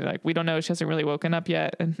activity? Like, we don't know. She hasn't really woken up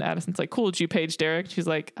yet. And Addison's like, cool, did you page Derek? She's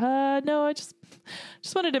like, no, I just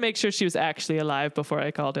wanted to make sure she was actually alive before I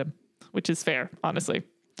called him, which is fair, honestly.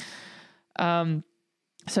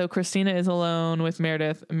 So Christina is alone with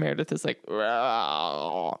Meredith, and Meredith is like,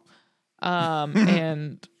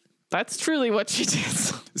 and that's truly what she did.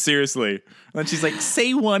 Seriously. And then she's like,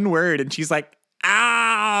 say one word, and she's like,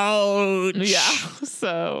 ouch. Yeah.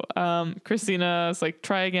 So Christina is like,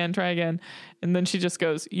 try again. And then she just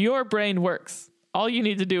goes, your brain works. All you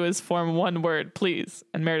need to do is form one word, please.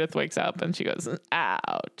 And Meredith wakes up, and she goes,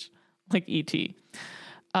 ouch. Like E.T.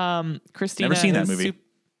 Christina. Never seen that movie.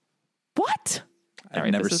 What? I've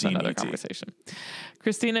never seen another conversation.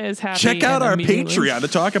 Christina is happy. Check out our Patreon to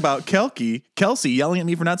talk about Kelsey yelling at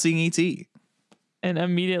me for not seeing E.T. And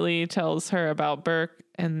immediately tells her about Burke.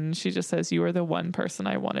 And she just says, you are the one person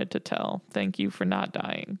I wanted to tell. Thank you for not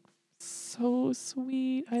dying. So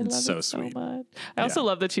sweet. I love it so much. I also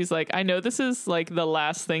love that she's like, I know this is like the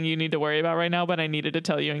last thing you need to worry about right now, but I needed to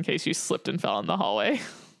tell you in case you slipped and fell in the hallway.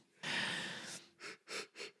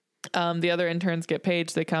 The other interns get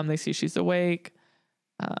Paige. They come. They see she's awake.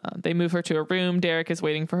 They move her to a room. Derek is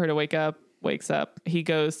waiting for her to wake up. Wakes up. He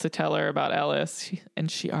goes to tell her about Ellis, and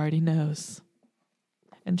she already knows.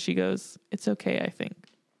 And she goes, "It's okay, I think."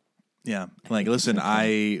 Yeah. Like, listen,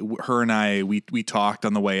 her and I, we talked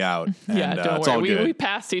on the way out. And, yeah, don't it's worry. all good. We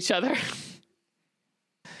passed each other.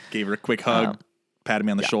 Gave her a quick hug, patted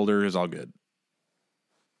me on the shoulder. It was all good.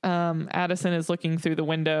 Addison is looking through the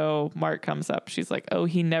window. Mark comes up. She's like, "Oh,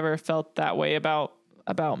 he never felt that way about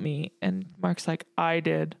me." And Mark's like, "I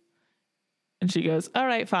did." And she goes, "All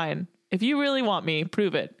right, fine. If you really want me,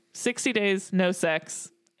 prove it. 60 days, no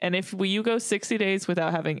sex. And if you go 60 days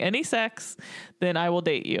without having any sex, then I will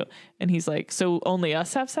date you." And he's like, "So only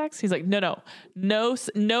us have sex?" He's like, No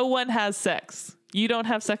one has sex. You don't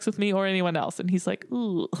have sex with me or anyone else." And he's like,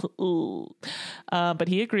 "Ooh, ooh." But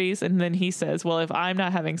he agrees. And then he says, "Well, if I'm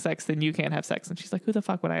not having sex, then you can't have sex." And she's like, "Who the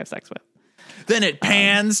fuck would I have sex with?" Then it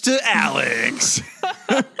pans to Alex.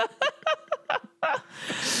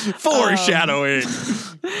 Foreshadowing.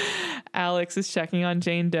 Alex is checking on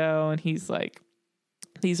Jane Doe, and he's like,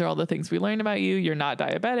 "These are all the things we learned about you. You're not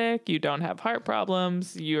diabetic. You don't have heart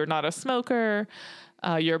problems. You're not a smoker.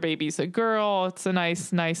 Your baby's a girl." It's a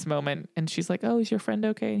nice moment. And she's like, "Oh, is your friend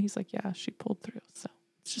okay?" And he's like, "Yeah, she pulled through." So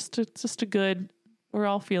it's just a good, we're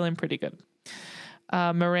all feeling pretty good.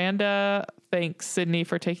 Miranda thanks Sydney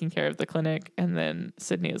for taking care of the clinic. And then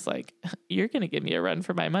Sydney is like, "You're going to give me a run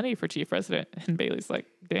for my money for chief resident." And Bailey's like,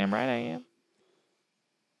 "Damn right I am."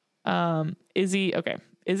 Izzy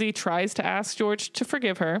tries to ask George to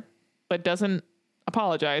forgive her, but doesn't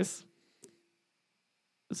apologize.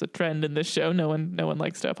 It's a trend in this show. No one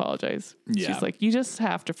likes to apologize. Yeah. She's like, "You just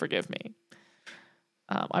have to forgive me.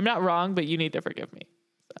 I'm not wrong, but you need to forgive me."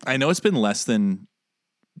 I know it's been less than,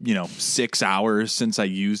 6 hours since I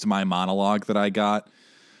used my monologue that I got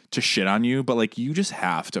to shit on you, but like, you just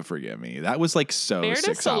have to forgive me. That was like Meredith's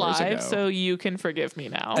 6 hours alive, ago. so you can forgive me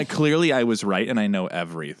now. Clearly I was right and I know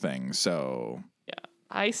everything. So yeah,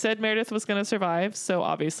 I said Meredith was going to survive, so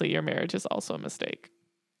obviously your marriage is also a mistake.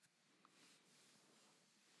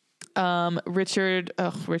 Richard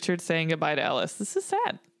saying goodbye to Ellis. This is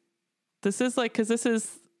sad. This is like, because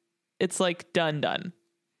it's like done.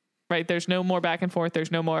 Right? There's no more back and forth.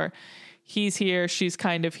 There's no more, he's here, she's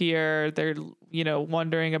kind of here. They're,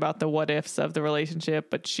 wondering about the what ifs of the relationship,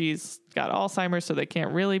 but she's got Alzheimer's, so they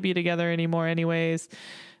can't really be together anymore anyways.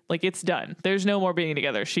 Like, it's done. There's no more being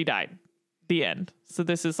together. She died. The end. So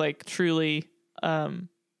this is like truly the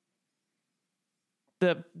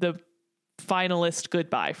finalist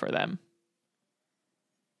goodbye for them.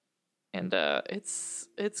 And it's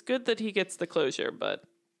good that he gets the closure, but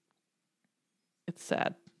it's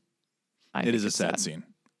sad. it is a sad scene.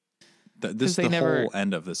 Whole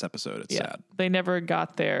end of this episode, it's sad. They never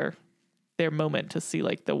got their moment to see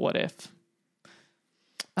like the what if.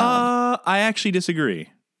 I actually disagree. You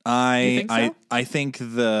think so? I think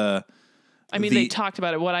they talked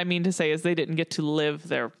about it. What I mean to say is they didn't get to live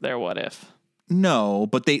their what if. No,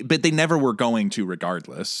 but they never were going to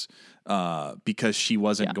regardless, because she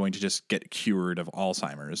wasn't going to just get cured of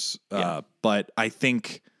Alzheimer's. But I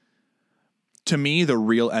think, to me, the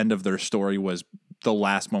real end of their story was the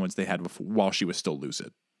last moments they had while she was still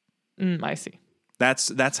lucid. I see.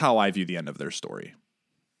 That's how I view the end of their story.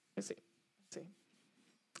 I see.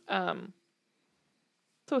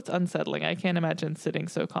 So it's unsettling. I can't imagine sitting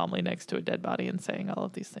so calmly next to a dead body and saying all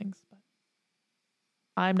of these things. But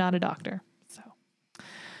I'm not a doctor. So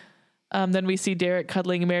then we see Derek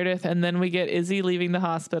cuddling Meredith, and then we get Izzy leaving the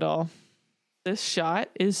hospital. This shot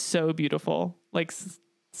is so beautiful. Like,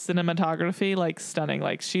 cinematography, like, stunning.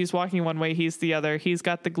 Like, she's walking one way, he's the other. He's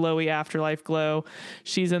got the glowy afterlife glow.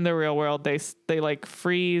 She's in the real world. They like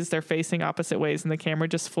freeze. They're facing opposite ways, and the camera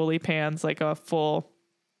just fully pans like a full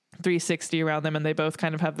 360 around them, and they both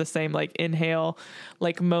kind of have the same like inhale,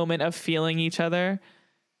 like moment of feeling each other.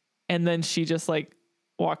 And then she just like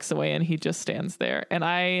walks away, and he just stands there. And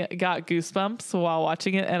I got goosebumps while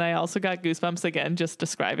watching it, and I also got goosebumps again just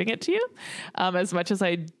describing it to you. As much as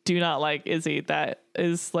I do not like Izzy, that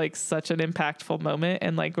is like such an impactful moment,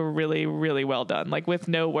 and like really, really well done. Like, with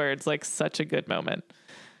no words, like such a good moment.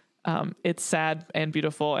 It's sad and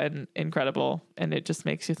beautiful and incredible, and it just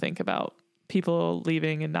makes you think about people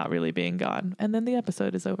leaving and not really being gone. And then the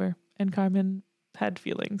episode is over, and Carmen had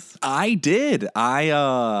feelings. I did.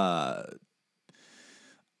 I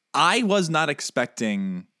was not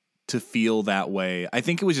expecting to feel that way. I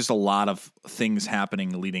think it was just a lot of things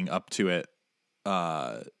happening leading up to it.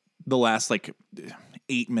 The last like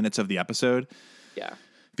 8 minutes of the episode. Yeah.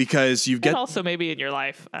 because you And get also maybe in your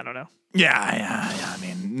life. I don't know. yeah. I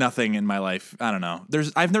mean, nothing in my life. I don't know.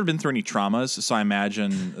 I've never been through any traumas, so I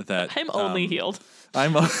imagine that I'm only healed.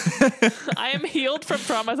 I'm I am healed from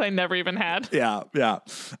traumas I never even had. yeah.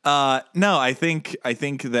 No, I think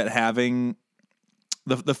that having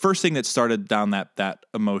the first thing that started down that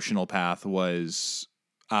emotional path was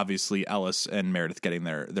obviously Ellis and Meredith getting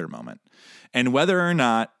their moment, and whether or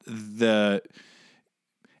not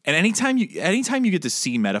and anytime you get to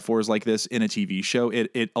see metaphors like this in a TV show,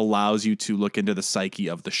 it allows you to look into the psyche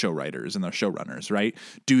of the show writers and the showrunners, right?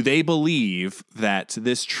 Do they believe that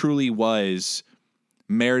this truly was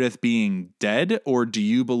Meredith being dead, or do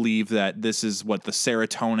you believe that this is what the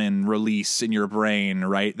serotonin release in your brain,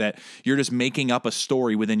 right? That you're just making up a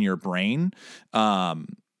story within your brain.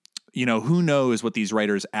 Who knows what these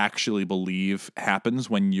writers actually believe happens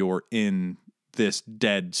when you're in this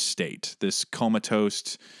dead state, this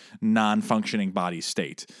comatose, non-functioning body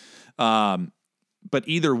state. But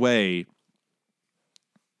either way,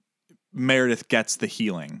 Meredith gets the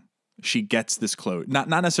healing. She gets this closure, not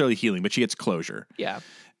necessarily healing, but she gets closure. Yeah.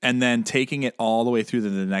 And then taking it all the way through to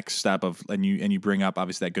the next step of, and you bring up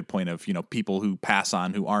obviously that good point of, people who pass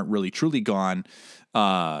on who aren't really truly gone.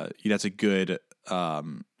 That's a good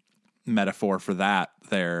metaphor for that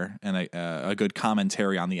there, and a good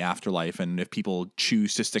commentary on the afterlife. And if people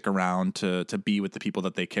choose to stick around to be with the people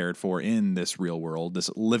that they cared for in this real world, this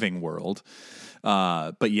living world.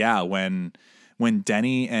 But yeah, when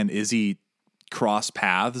Denny and Izzy crossed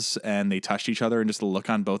paths and they touched each other, and just the look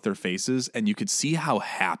on both their faces, and you could see how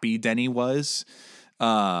happy Denny was.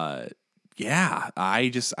 I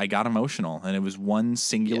got emotional, and it was one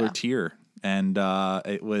singular tear, and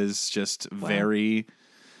it was just very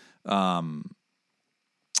it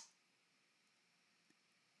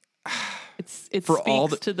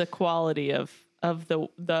speaks to the quality of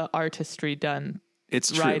the artistry done.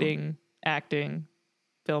 It's writing, acting,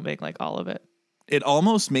 filming, like all of it. It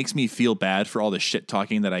almost makes me feel bad for all the shit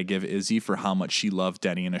talking that I give Izzy for how much she loved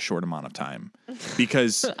Denny in a short amount of time,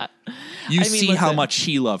 because listen, how much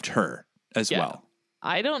he loved her as well.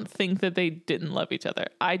 I don't think that they didn't love each other.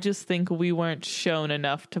 I just think we weren't shown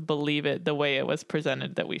enough to believe it the way it was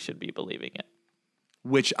presented that we should be believing it.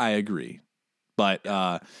 Which I agree. But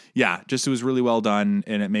it was really well done,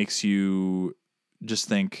 and it makes you just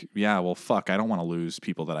think, well, fuck, I don't want to lose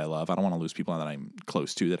people that I love. I don't want to lose people that I'm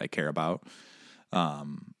close to, that I care about.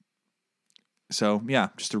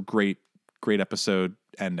 Just a great episode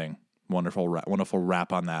ending. Wonderful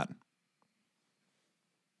wrap on that.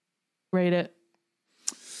 Rate it.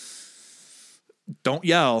 Don't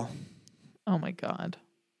yell. Oh my God.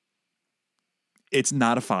 It's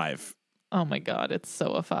not a 5. Oh my God. It's so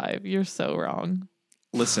a 5. You're so wrong.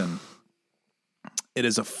 Listen, it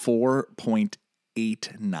is a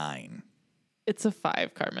 4.89. It's a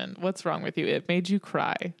 5, Carmen. What's wrong with you? It made you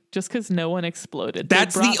cry just because no one exploded.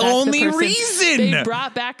 That's the only reason. They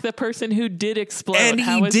brought back the person who did explode. And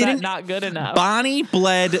how is that not good enough? Bonnie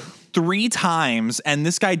bled 3 times, and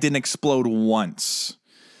this guy didn't explode once.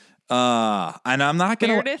 And I'm not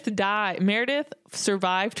gonna. Meredith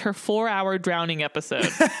survived her 4-hour drowning episode,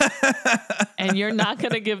 and you're not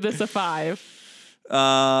gonna give this a 5.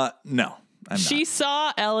 No, I'm She not.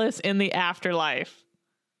 saw Ellis in the afterlife.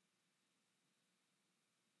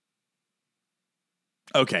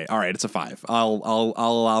 Okay, all right, it's a 5. I'll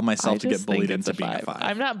allow myself to get bullied into being a 5.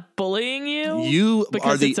 I'm not bullying you.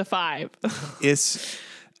 It's a 5. It's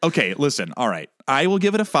okay. Listen, all right. I will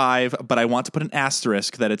give it a 5, but I want to put an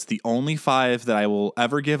asterisk that it's the only 5 that I will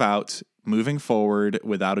ever give out moving forward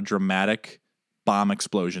without a dramatic bomb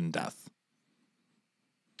explosion death.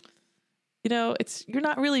 You're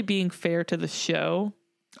not really being fair to the show.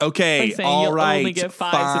 Okay, all right. Only give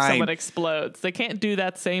 5s fine. if someone explodes. They can't do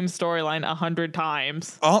that same storyline 100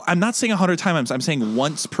 times. I'm not saying 100 times. I'm saying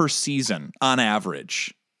once per season on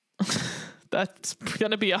average. That's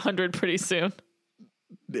gonna be 100 pretty soon.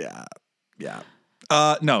 Yeah.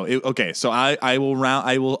 No. Okay. So I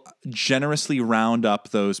will generously round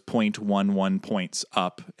up those 0.11 points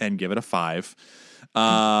up and give it a 5.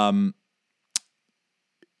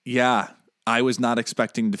 Yeah. I was not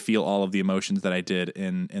expecting to feel all of the emotions that I did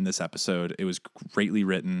in this episode. It was greatly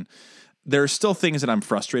written. There are still things that I'm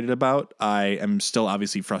frustrated about. I am still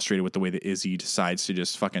obviously frustrated with the way that Izzy decides to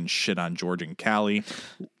just fucking shit on George and Callie.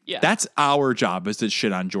 Yeah. That's our job, is to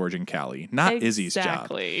shit on George and Callie, not Izzy's job.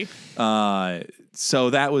 Exactly. So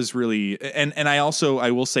that was really, and I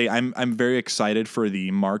will say I'm very excited for the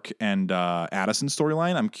Mark and Addison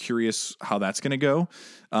storyline. I'm curious how that's going to go.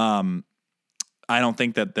 I don't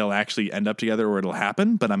think that they'll actually end up together or it'll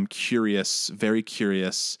happen, but I'm curious, very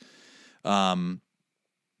curious. And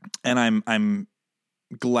I'm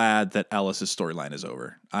glad that Alice's storyline is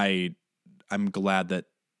over. I'm glad that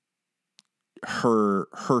her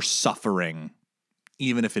suffering,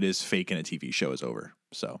 even if it is fake in a TV show, is over.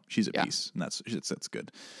 So she's at peace, and that's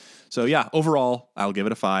good. So yeah, overall, I'll give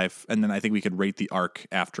it a 5, and then I think we could rate the arc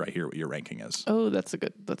after I hear what your ranking is. Oh, that's a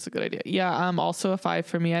good idea. Yeah, also a 5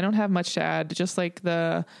 for me. I don't have much to add. Just like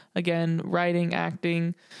again, writing,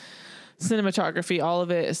 acting, cinematography, all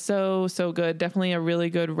of it is so good. Definitely a really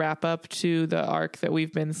good wrap up to the arc that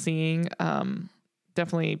we've been seeing.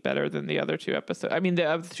 Definitely better than the other 2 episodes. I mean, the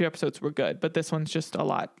other 2 episodes were good, but this one's just a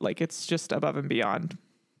lot. Like, it's just above and beyond.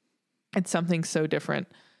 It's something so different.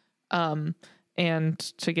 And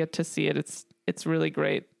to get to see it, it's really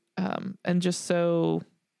great. And just so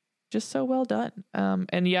well done.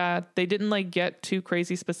 And yeah, they didn't like get too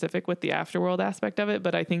crazy specific with the afterworld aspect of it,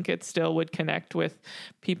 but I think it still would connect with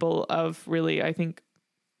people of really, I think,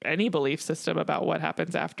 any belief system about what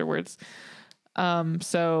happens afterwards.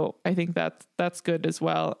 So I think that's good as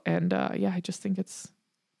well. And yeah, I just think it's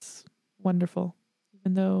wonderful,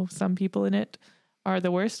 even though some people in it are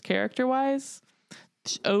the worst character wise.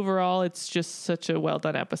 Overall, it's just such a well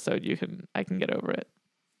done episode. I can get over it.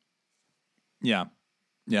 Yeah.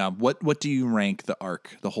 Yeah. What do you rank the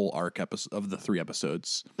whole arc episode of the 3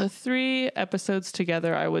 episodes? The 3 episodes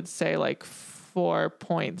together, I would say like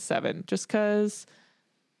 4.7, just because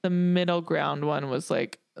the middle ground one was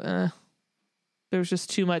like, there was just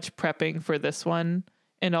too much prepping for this one.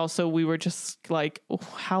 And also we were just like,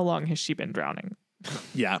 how long has she been drowning?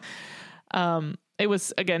 Yeah. It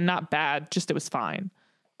was, again, not bad, just it was fine.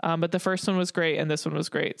 But the first one was great and this one was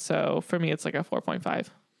great. So for me, it's like a 4.5.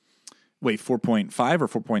 Wait, 4.5 or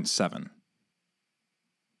 4.7?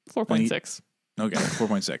 4.6. Okay,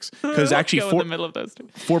 4.6. Because actually, in the middle of those 2.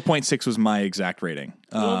 4.6 was my exact rating.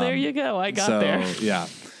 Well, there you go. I got there. Yeah.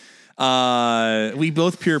 We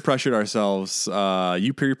both peer pressured ourselves.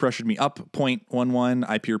 You peer pressured me up 0.11.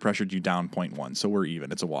 I peer pressured you down 0.1. So we're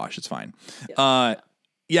even. It's a wash. It's fine.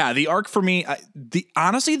 Yeah, the arc for me,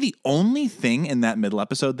 honestly, the only thing in that middle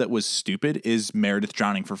episode that was stupid is Meredith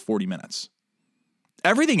drowning for 40 minutes.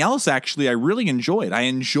 Everything else, actually, I really enjoyed. I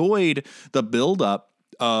enjoyed the buildup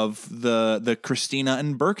of the Christina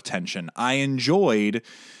and Burke tension. I enjoyed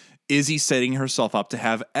Izzy setting herself up to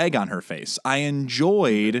have egg on her face. I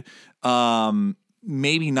enjoyed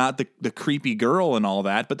maybe not the creepy girl and all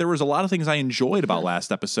that, but there was a lot of things I enjoyed about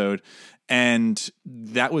last episode, and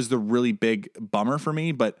that was the really big bummer for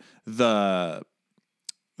me. But the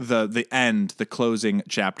end, the closing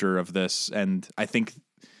chapter of this, and I think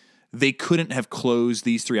they couldn't have closed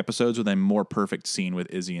these 3 episodes with a more perfect scene with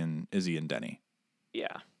Izzy and Denny.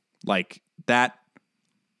 Yeah, like that.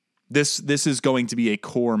 This is going to be a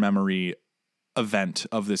core memory event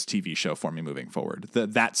of this TV show for me moving forward.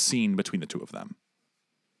 That scene between the 2 of them.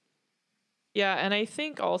 Yeah, and I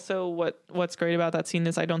think also what's great about that scene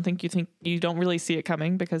is I don't think you don't really see it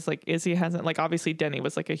coming, because like Izzy hasn't, like, obviously Denny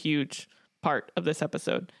was like a huge part of this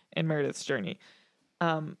episode in Meredith's journey.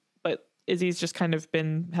 But Izzy's just kind of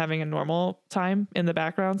been having a normal time in the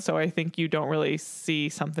background, so I think you don't really see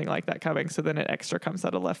something like that coming. So then it extra comes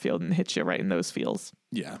out of left field and hits you right in those feels.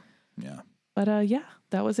 Yeah. Yeah. But yeah,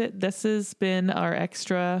 that was it. This has been our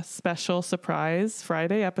extra special surprise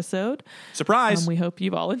Friday episode. Surprise! We hope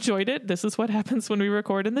you've all enjoyed it. This is what happens when we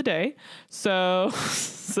record in the day. So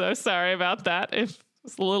sorry about that if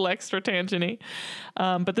it's a little extra tangent-y.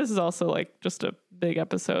 But this is also like just a big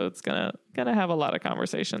episode. It's gonna have a lot of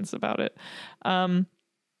conversations about it.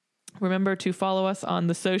 Remember to follow us on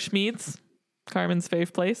the Soch Meads, Carmen's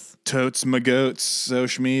fave place. Totes my goats,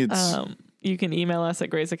 Soch Meads. You can email us at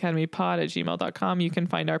graysacademypod@gmail.com. You can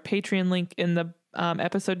find our Patreon link in the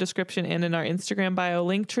episode description and in our Instagram bio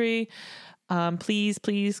link tree.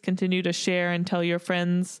 Please continue to share and tell your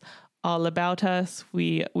friends all about us.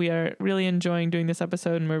 We are really enjoying doing this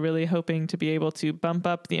episode, and we're really hoping to be able to bump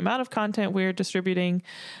up the amount of content we're distributing.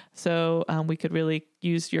 So we could really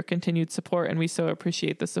use your continued support, and we so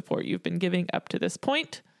appreciate the support you've been giving up to this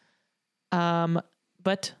point.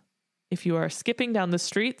 But if you are skipping down the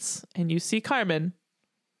streets and you see Carmen,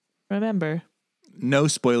 remember, no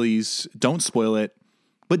spoilies, don't spoil it,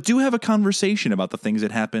 but do have a conversation about the things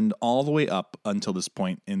that happened all the way up until this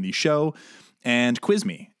point in the show, and quiz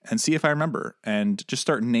me and see if I remember, and just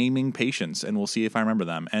start naming patients and we'll see if I remember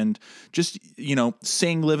them, and just,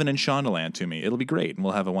 sing Living in Shondaland to me. It'll be great, and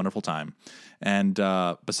we'll have a wonderful time. And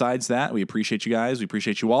besides that, we appreciate you guys. We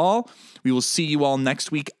appreciate you all. We will see you all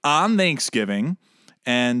next week on Thanksgiving.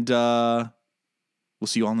 And we'll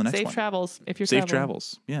see you all in the next one. Safe travels if you're safe traveling.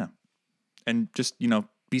 Travels. Yeah. And just,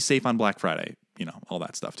 be safe on Black Friday, all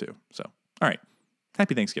that stuff too. So, all right.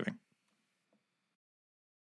 Happy Thanksgiving.